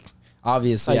 it's like,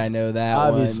 obviously I know that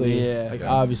obviously, one. Yeah. Like,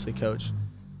 obviously, coach.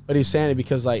 But he was saying it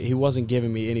because, like, he wasn't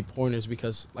giving me any pointers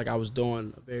because, like, I was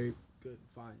doing a very good,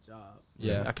 fine job.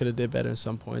 Yeah. I could have did better in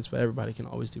some points, but everybody can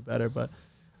always do better. But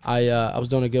I was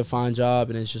doing a good, fine job,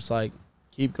 and it's just, like,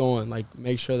 keep going. Like,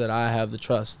 make sure that I have the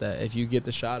trust that if you get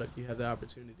the shot, if you have the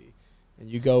opportunity, and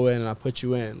you go in and I put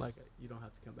you in, like, you don't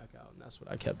have to come back out. And that's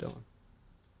what I kept doing.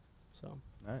 So.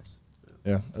 Nice.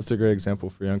 Yeah, that's a great example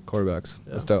for young quarterbacks.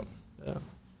 Yeah. That's dope. Yeah.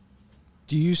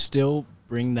 Do you still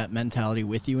bring that mentality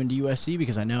with you into USC?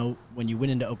 Because I know when you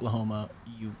went into Oklahoma,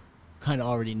 you kind of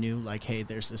already knew, like, hey,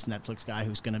 there's this Netflix guy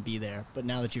who's going to be there. But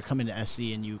now that you're coming to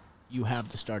SC and you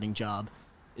have the starting job,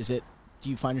 do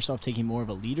you find yourself taking more of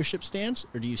a leadership stance,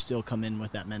 or do you still come in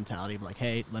with that mentality of like,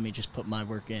 hey, let me just put my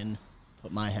work in,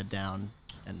 put my head down,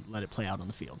 and let it play out on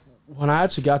the field? When I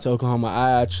actually got to Oklahoma,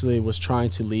 I actually was trying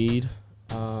to lead.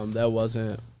 That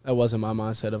wasn't my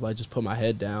mindset of like just put my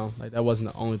head down. Like that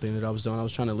wasn't the only thing that I was doing. I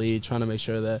was trying to lead, trying to make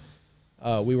sure that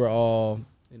we were all,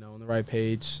 on the right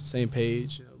page, same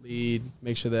page. Lead,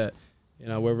 make sure that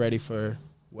we're ready for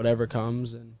whatever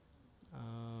comes. And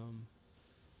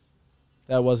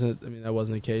that wasn't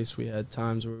the case. We had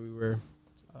times where we were,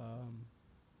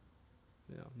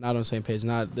 not on the same page,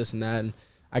 not this and that. And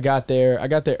I got there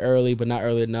early, but not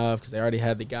early enough because they already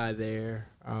had the guy there.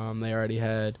 They already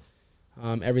had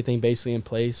everything basically in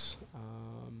place,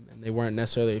 and they weren't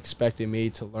necessarily expecting me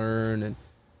to learn and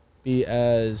be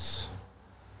as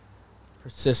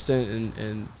persistent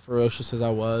and ferocious as I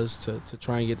was to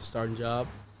try and get the starting job.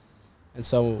 And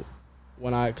so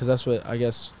because that's what I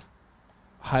guess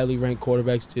highly ranked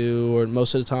quarterbacks do, or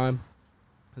most of the time,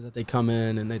 is that they come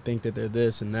in and they think that they're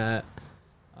this and that,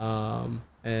 and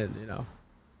they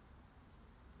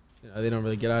don't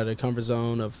really get out of their comfort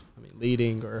zone of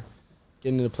leading or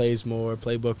getting into plays more,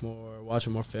 playbook more,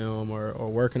 watching more film, or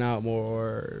working out more,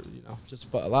 or just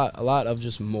a lot of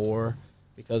just more,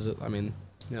 because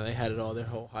they had it all their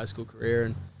whole high school career,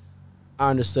 and I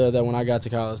understood that when I got to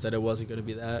college that it wasn't going to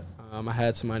be that. I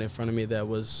had somebody in front of me that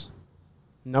was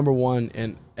number one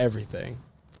in everything.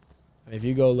 If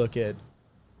you go look at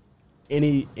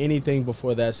anything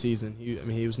before that season,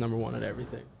 he was number one at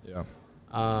everything. Yeah.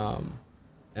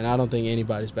 And I don't think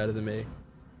anybody's better than me.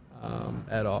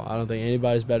 At all. I don't think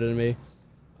anybody's better than me.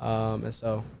 And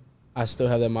so I still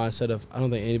have that mindset of I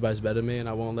don't think anybody's better than me, and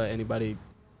I won't let anybody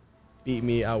beat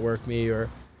me, outwork me, or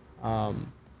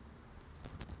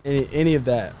any of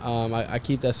that. I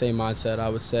keep that same mindset, I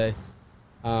would say.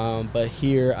 But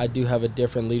here I do have a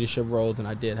different leadership role than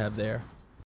I did have there,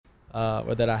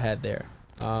 or that I had there.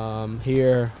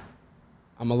 Here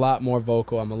I'm a lot more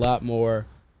vocal. I'm a lot more,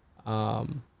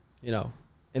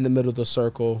 in the middle of the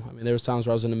circle. I mean, there was times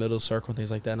where I was in the middle of the circle and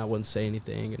things like that, and I wouldn't say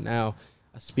anything. And now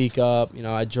I speak up.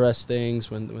 I address things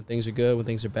when things are good, when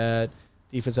things are bad.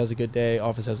 Defense has a good day.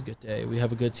 Offense has a good day. We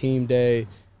have a good team day,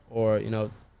 or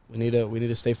we need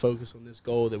to stay focused on this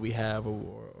goal that we have, or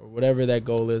whatever that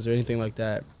goal is, or anything like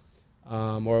that.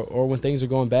 Or when things are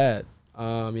going bad,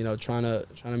 trying to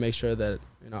make sure that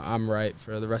I'm right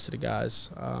for the rest of the guys,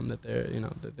 that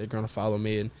they're going to follow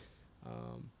me, and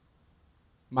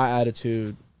my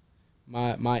attitude,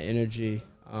 my energy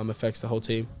affects the whole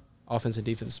team, offense and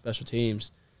defense, special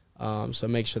teams. So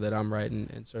make sure that I'm right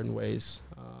in certain ways,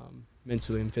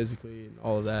 mentally and physically, and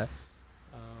all of that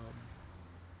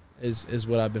is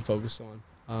what I've been focused on,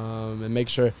 and make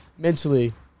sure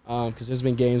mentally, because there's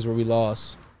been games where we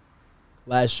lost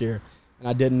last year, and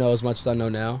I didn't know as much as I know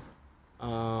now.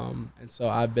 And so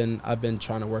I've been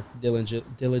trying to work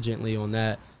diligently on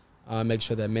that, make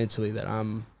sure that mentally that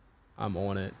I'm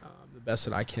on it, the best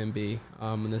that I can be,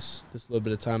 in this little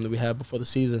bit of time that we have before the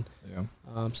season. Yeah.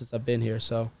 Since I've been here.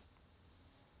 So,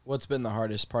 what's been the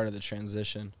hardest part of the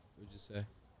transition, would you say,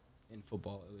 in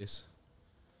football at least?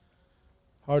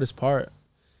 Hardest part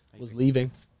was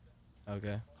leaving.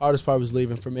 Okay. Hardest part was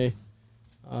leaving for me,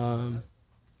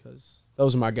 because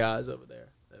those are my guys over there.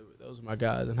 Those are my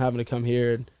guys, and having to come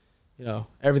here, and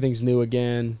everything's new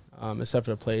again, except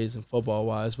for the plays and football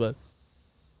wise. But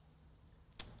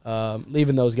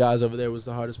leaving those guys over there was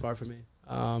the hardest part for me.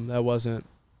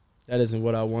 That isn't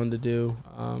what I wanted to do.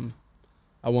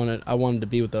 I wanted to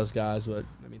be with those guys, but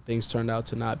I mean, things turned out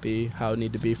to not be how it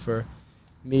needed to be for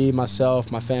me,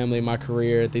 myself, my family, my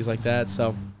career, things like that.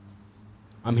 So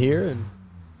I'm here, and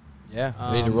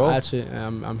ready to roll. Actually,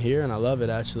 I'm here, and I love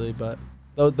it actually. But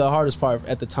the hardest part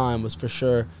at the time was for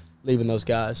sure leaving those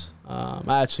guys.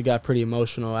 I actually got pretty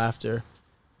emotional after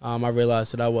I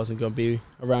realized that I wasn't going to be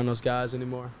around those guys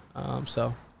anymore.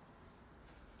 So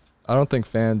I don't think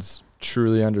fans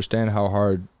truly understand how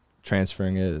hard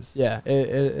transferring is. Yeah,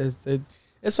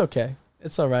 it's okay.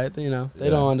 It's all right. They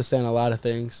don't understand a lot of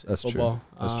things in football.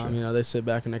 True. That's true. They sit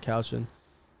back on their couch and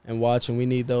watch, and we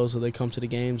need those, so they come to the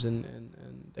games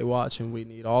and they watch, and we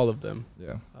need all of them.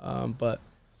 Yeah. But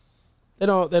they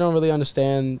don't really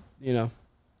understand,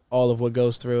 all of what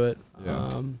goes through it.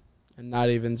 Yeah. And not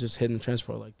even just hitting the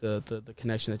transport, like the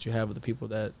connection that you have with the people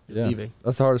that you're leaving.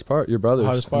 That's the hardest part. Your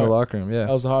brothers in the locker room. Yeah.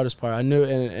 That was the hardest part. I knew,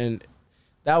 and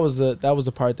that was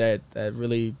the part that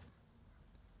really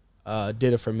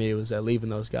did it for me, was that leaving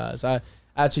those guys. I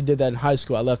actually did that in high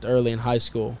school. I left early in high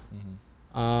school,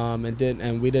 and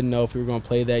we didn't know if we were going to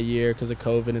play that year because of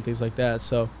COVID and things like that.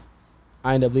 So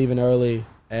I ended up leaving early,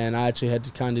 and I actually had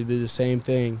to kind of do the same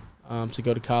thing to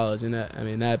go to college, and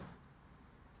that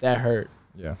hurt.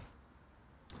 Yeah.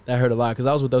 That hurt a lot, because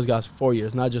I was with those guys for 4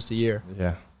 years, not just a year.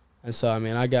 Yeah. And so I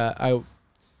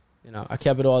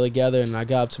kept it all together, and I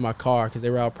got up to my car because they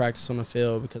were out practicing on the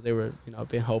field, because they were,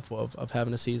 being hopeful of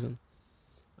having a season.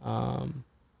 And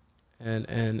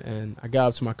I got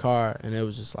up to my car, and it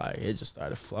was just like, it just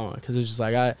started flowing, because it was just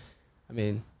like,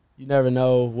 you never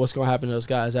know what's going to happen to those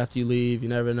guys after you leave. You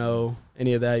never know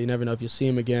any of that. You never know if you'll see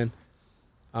them again.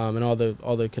 And all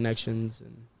the connections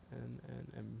and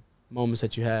moments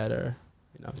that you had are,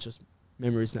 just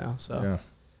memories now. So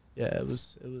yeah, it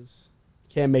was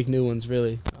can't make new ones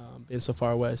really, being so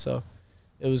far away. So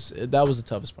that was the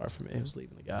toughest part for me. It was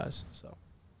leaving the guys. So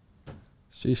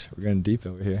sheesh, we're getting deep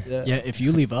over here. Yeah, if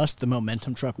you leave us, the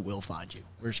momentum truck will find you.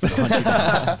 We're just gonna hunt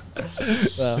you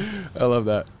down. Well, I love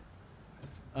that.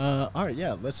 All right,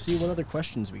 yeah. Let's see what other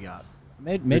questions we got.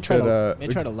 May try to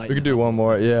lighten. We could do one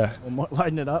more. Yeah. One more,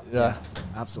 lighten it up. Yeah.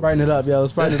 Absolutely. Brighten it up. Yeah,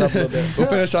 let's brighten it up a little bit. We'll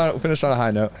finish on a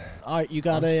high note. All right, you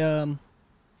got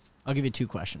I'll give you two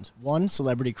questions. One,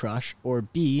 celebrity crush, or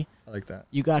B, I like that.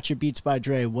 You got your Beats by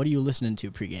Dre. What are you listening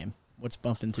to pregame? What's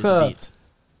bumping through the beats?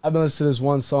 I've been listening to this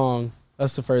one song.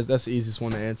 That's the easiest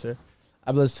one to answer.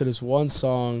 I've listened to this one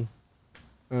song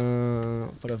for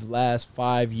the last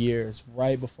 5 years,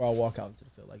 right before I walk out into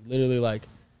the field. Like, literally, like,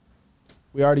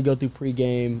 we already go through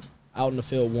pregame, out in the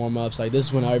field warm-ups. Like, this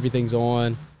is when everything's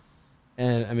on.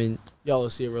 And, y'all will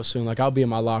see it real soon. Like, I'll be in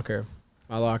my locker,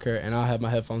 and I'll have my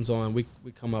headphones on. We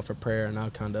come up for prayer, and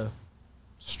I'll kind of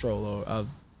stroll over.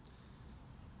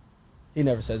 He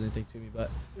never says anything to me,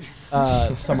 but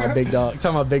talking about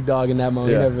big dog in that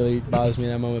moment. Yeah. He never really bothers me in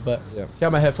that moment. But I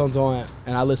got my headphones on,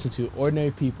 and I listen to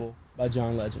 "Ordinary People" by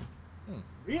John Legend.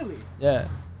 Really? Yeah.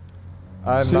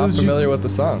 I'm not familiar with the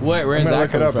song. Where I'm is gonna that look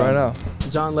it coming up from? right now.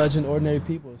 John Legend, Ordinary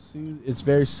People. It's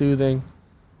very soothing.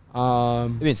 I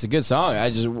mean, it's a good song. I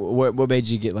just what made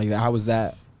you get like that? How was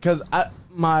that? Because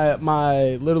my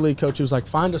Little League coach was like,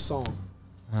 find a song.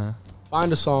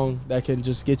 Find a song that can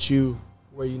just get you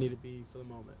where you need to be for the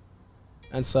moment.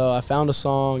 And so I found a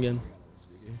song, and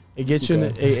it gets you,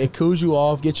 it cools you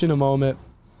off, gets you in a moment.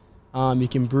 You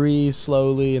can breathe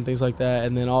slowly and things like that.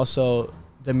 And then also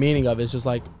the meaning of it is just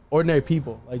like ordinary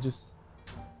people. Like just,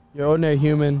 you're an ordinary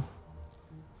human.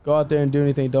 Go out there and do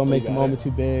anything. Don't make the moment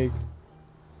too big.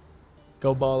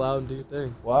 Go ball out and do your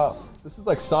thing. Wow. This is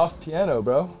like soft piano,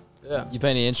 bro. Yeah. You play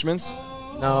any instruments?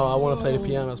 No, I want to play the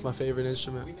piano. It's my favorite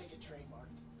instrument.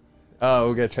 Oh,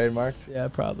 we'll get trademarked. Yeah,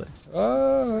 probably.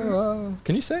 Oh,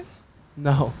 can you sing?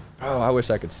 No. Oh, I wish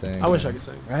I could sing. I wish I could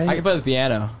sing. Right? I can play the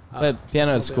piano.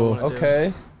 Piano is cool.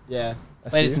 Okay. Yeah. I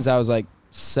Played it see. since I was like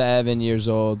 7 years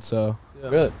old, so Yeah.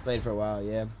 Really? played for a while.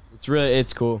 Yeah,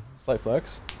 it's cool. Slight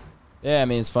flex. Yeah, I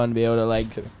mean it's fun to be able to like.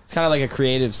 It's kind of like a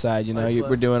creative side, you know. Like We're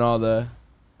flex. doing all the.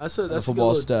 That's the a good football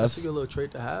little, stuff. That's a good little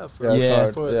trait to have. For, Yeah, it's Yeah.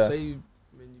 hard. For Yeah. say you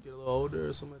get a little older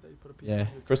or something like that, you put a piano. Yeah.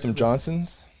 in your For some crib.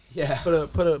 Johnsons. Yeah. Put a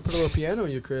little piano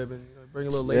in your crib and bring a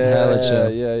little lady. Yeah, Hella back. chill.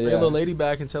 yeah, Bring a little lady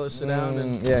back and tell her sit down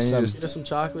and yeah, and some- you get her some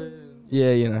chocolate. And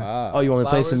Yeah, you know. Wow. Oh, you want me to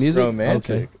play some Flowers. music?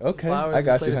 romantic. Okay, flowers I and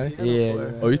got play you, the honey. piano Yeah, for her.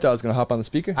 yeah. Oh, you thought I was gonna hop on the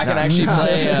speaker? I can actually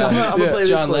play I'm gonna play this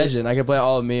John for you. Legend. I can play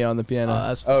all of me on the piano.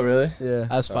 That's Oh, really? yeah.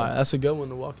 That's fine. That's a good one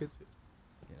to walk into.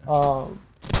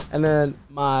 And then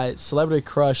my celebrity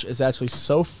crush is actually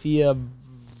Sofia.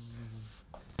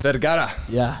 Vergara.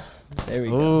 Yeah. There we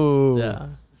go. Ooh. Yeah.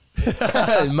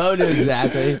 Mo knew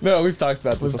exactly. No, we've talked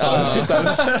about this before.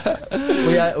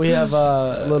 We have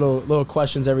little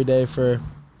questions every day for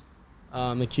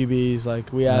the QBs.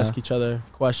 Like we ask each other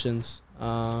questions.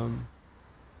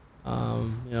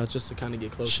 Just to kind of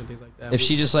get closer and things like that. If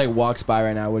she just like walks by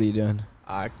right now, what are you doing?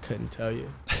 I couldn't tell you.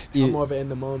 You- I'm more of an in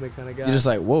the moment kind of guy. You're just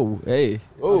like, whoa, hey.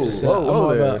 Whoa, I'm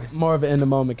whoa, more of an in the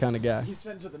moment kind of guy. He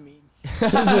sent to the meme.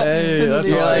 Hey, that's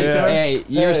You're all like, right. hey,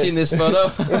 you ever seen this photo?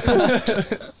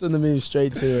 Send the meme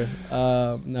straight to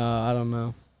her. No, I don't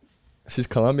know. She's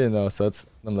Colombian though, so it's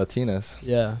them Latinas.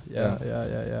 Yeah. yeah,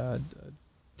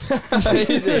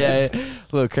 a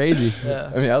little crazy.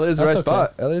 I mean, LA is the That's right okay.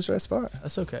 spot. LA is the right spot.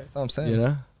 That's okay. That's all I'm saying. You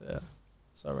know? Yeah,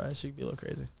 it's all right. She could be a little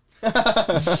crazy.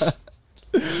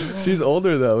 She's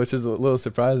older though, which is a little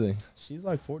surprising. She's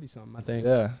like 40 something, I think.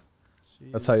 Yeah,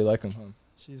 that's how you like them, huh?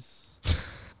 She's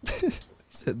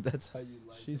That's how you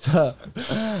like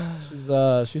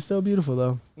she's still beautiful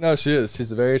though. No, she is.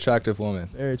 She's a very attractive woman.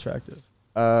 Very attractive.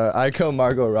 I go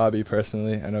Margot Robbie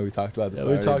personally. I know we talked about this Yeah,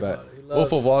 we already, talked but about it. He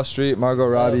Wolf loves- of Wall Street, Margot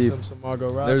Robbie. loves some Margot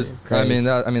Robbie. There's, Craze.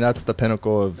 that's the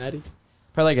pinnacle of. Maddie.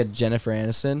 Probably like a Jennifer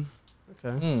Aniston,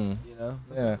 Okay. Hmm. you know?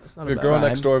 Yeah, That's not a Good bad girl vibe.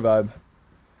 next door vibe.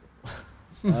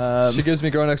 She gives me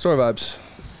girl next door vibes.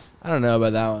 I don't know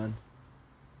about that one.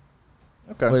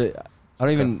 Okay. What, I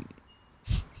don't even.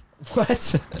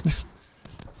 What?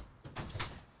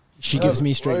 She gives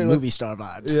me straight why you look- movie star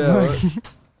vibes. Yeah.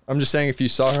 I'm just saying, if you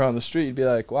saw her on the street, you'd be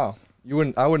like, wow.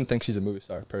 I wouldn't think she's a movie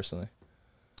star personally.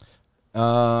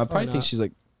 I probably think not. she's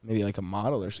like maybe like a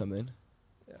model or something.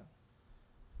 Yeah.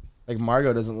 Like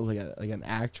Margot doesn't look like an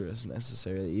actress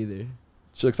necessarily either.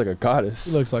 She looks like a goddess.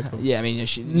 She looks like Yeah, I mean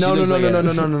she. No.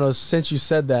 No. Since you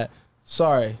said that,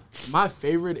 sorry. My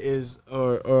favorite is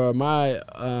or my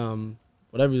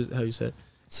whatever how you said.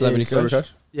 Celebrity is-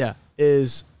 crush. Yeah,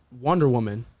 is Wonder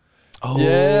Woman. Oh,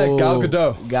 Yeah, Gal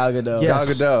Gadot. Gal Gadot.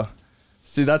 Yes. Gal Gadot.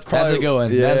 See, that's probably That's a good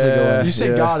one. That's a good one. You said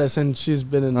yeah. goddess, and she's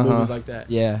been in Uh-huh. movies like that.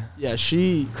 Yeah. Yeah,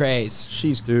 she's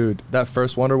Craze. Dude, that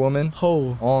first Wonder Woman,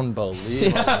 oh,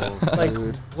 unbelievable. like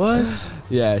dude. what?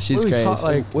 Yeah, she's What are we crazy. ta-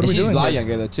 like, what are And we she's doing a lot here?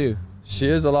 younger though too. She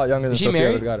is a lot younger than Is she Sofia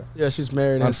married? Vergara. Yeah, she's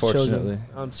married and has Unfortunately. children.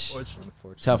 Unfortunately,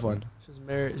 Tough one. she's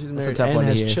married. She's That's a married tough and one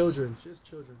to has hear. children. She has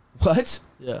children. What?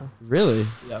 Yeah, Really?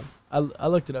 yeah. I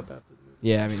looked it up after the movie.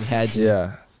 Yeah, I mean, had to.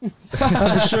 Yeah.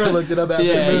 I'm sure looked it up after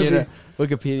Yeah, the movie. you know,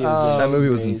 Wikipedia. That movie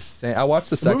was amazing. insane. I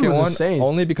watched the The movie second was one insane.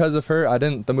 only because of her.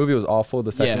 The movie was awful.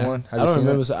 The second Yeah. one. Have I you don't seen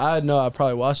remember. that? So I know I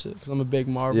probably watched it because I'm a big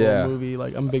Marvel Yeah. movie.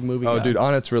 Like I'm a big movie. Oh, guy. dude,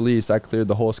 on its release, I cleared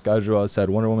the whole schedule. I said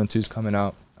Wonder Woman 2's coming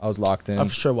out. I was locked in. I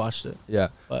for sure watched it. Yeah.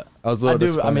 But I was a little I do. I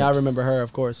disappointed. mean, I remember her,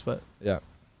 of course, but Yeah.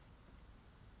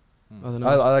 nothing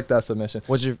I else. like that submission.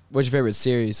 What's your favorite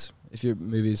series? If your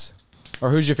movies,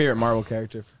 or who's your favorite Marvel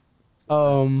character?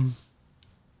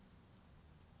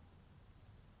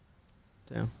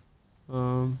 Damn.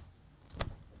 Well,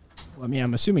 I mean,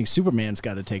 I'm assuming Superman's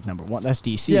got to take number one. That's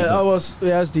DC. Yeah. but- Oh well.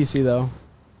 Yeah, it's DC though.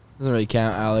 Doesn't really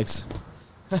count, Alex.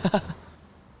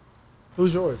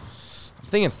 Who's yours? I'm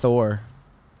thinking Thor.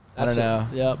 I don't know.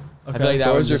 Yep. I feel like that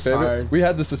Thor's was your just favorite. hard. We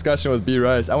had this discussion with B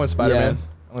Rice. I went Spider-Man.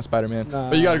 I went Spider-Man. Nah.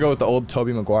 But you got to go with the old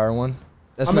Tobey Maguire one.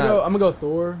 That's I'm not. gonna go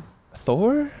Thor.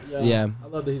 Thor? Yeah. I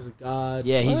love that he's a god.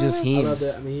 Yeah, he's just I he. love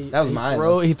that. I mean, That was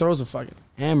mine. He throws a fucking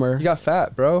hammer. He got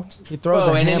fat, bro. He throws a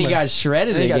and hammer. then he got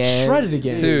shredded And he again. got shredded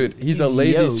again. Dude, he's a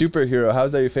lazy yoked. superhero.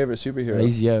 How's that your favorite superhero?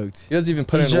 He's yoked. He doesn't even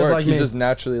put He's in just work. like He's me. just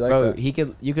naturally like Bro, that.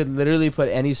 you could literally put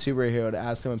any superhero to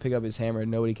ask him to pick up his hammer,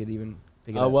 and nobody could even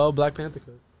pick it up. Well, Black Panther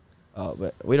could. Oh,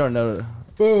 but we don't know.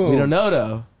 Boom. We don't know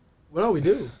though. Well, no, we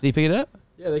do. Did he pick it up?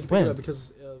 Yeah, they can pick When? it up because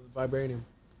the vibranium.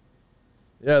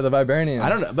 Yeah, the Vibranium. I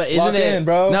don't know, but Lock isn't it? in,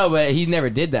 bro. No, but he never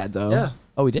did that though. Yeah.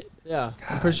 Oh, he did. Yeah,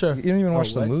 I'm pretty sure. You don't even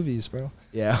watch the what? movies, bro.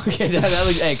 Yeah. Okay. That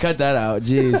looks. Hey, cut that out.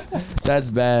 Jeez, that's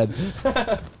bad.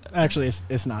 Actually,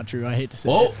 it's not true. I hate to say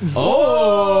Oh. it.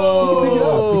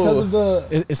 Oh. Because of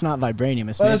the. It's not vibranium.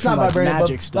 It's Well, made it's from not like vibranium,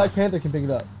 magic but stuff. Black Panther can pick it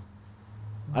up.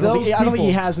 I don't think Those he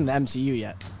people- has in the MCU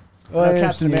yet. Oh, No, yeah,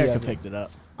 Captain yeah, America yeah. picked it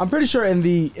up. I'm pretty sure in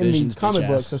the Vision's comic bitch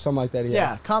books ass. or something like that.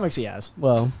 Yeah, comics he has.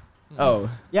 Well, Oh.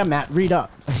 Yeah, Matt, read up.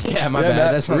 Yeah, my Yeah, bad.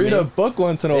 Matt, That's not read me. a book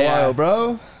once in a Yeah. while,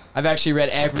 bro. I've actually read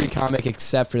every comic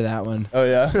except for that one. Oh,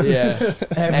 yeah? Yeah.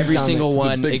 Every comic. single It's a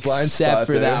one big blind except spot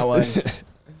for there. that one.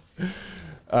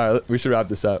 All right, we should wrap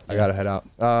this up. I got to head out.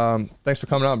 Thanks for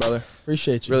coming on, brother.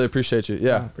 appreciate you. Really appreciate you.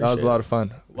 Yeah, that was appreciate a lot of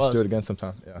fun. We Was. should do it again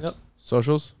sometime. Yeah. Yep.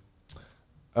 Socials?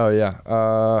 Oh, yeah.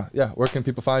 Yeah, where can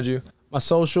people find you? My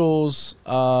socials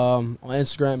on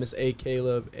Instagram is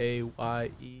Caleb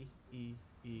Ayeee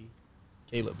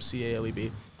Caleb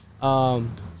CALEB.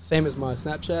 Same as my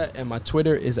Snapchat, and my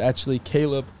Twitter is actually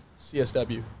Caleb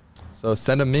CSW. So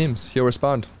send him memes. He'll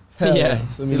respond. Hell Yeah,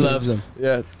 So he loves them.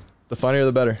 Yeah, the funnier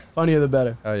the better. Funnier the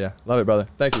better. Oh, yeah. Love it, brother.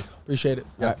 Thank you. Appreciate it.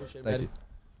 Yeah, Appreciate it, thank Maddie. you.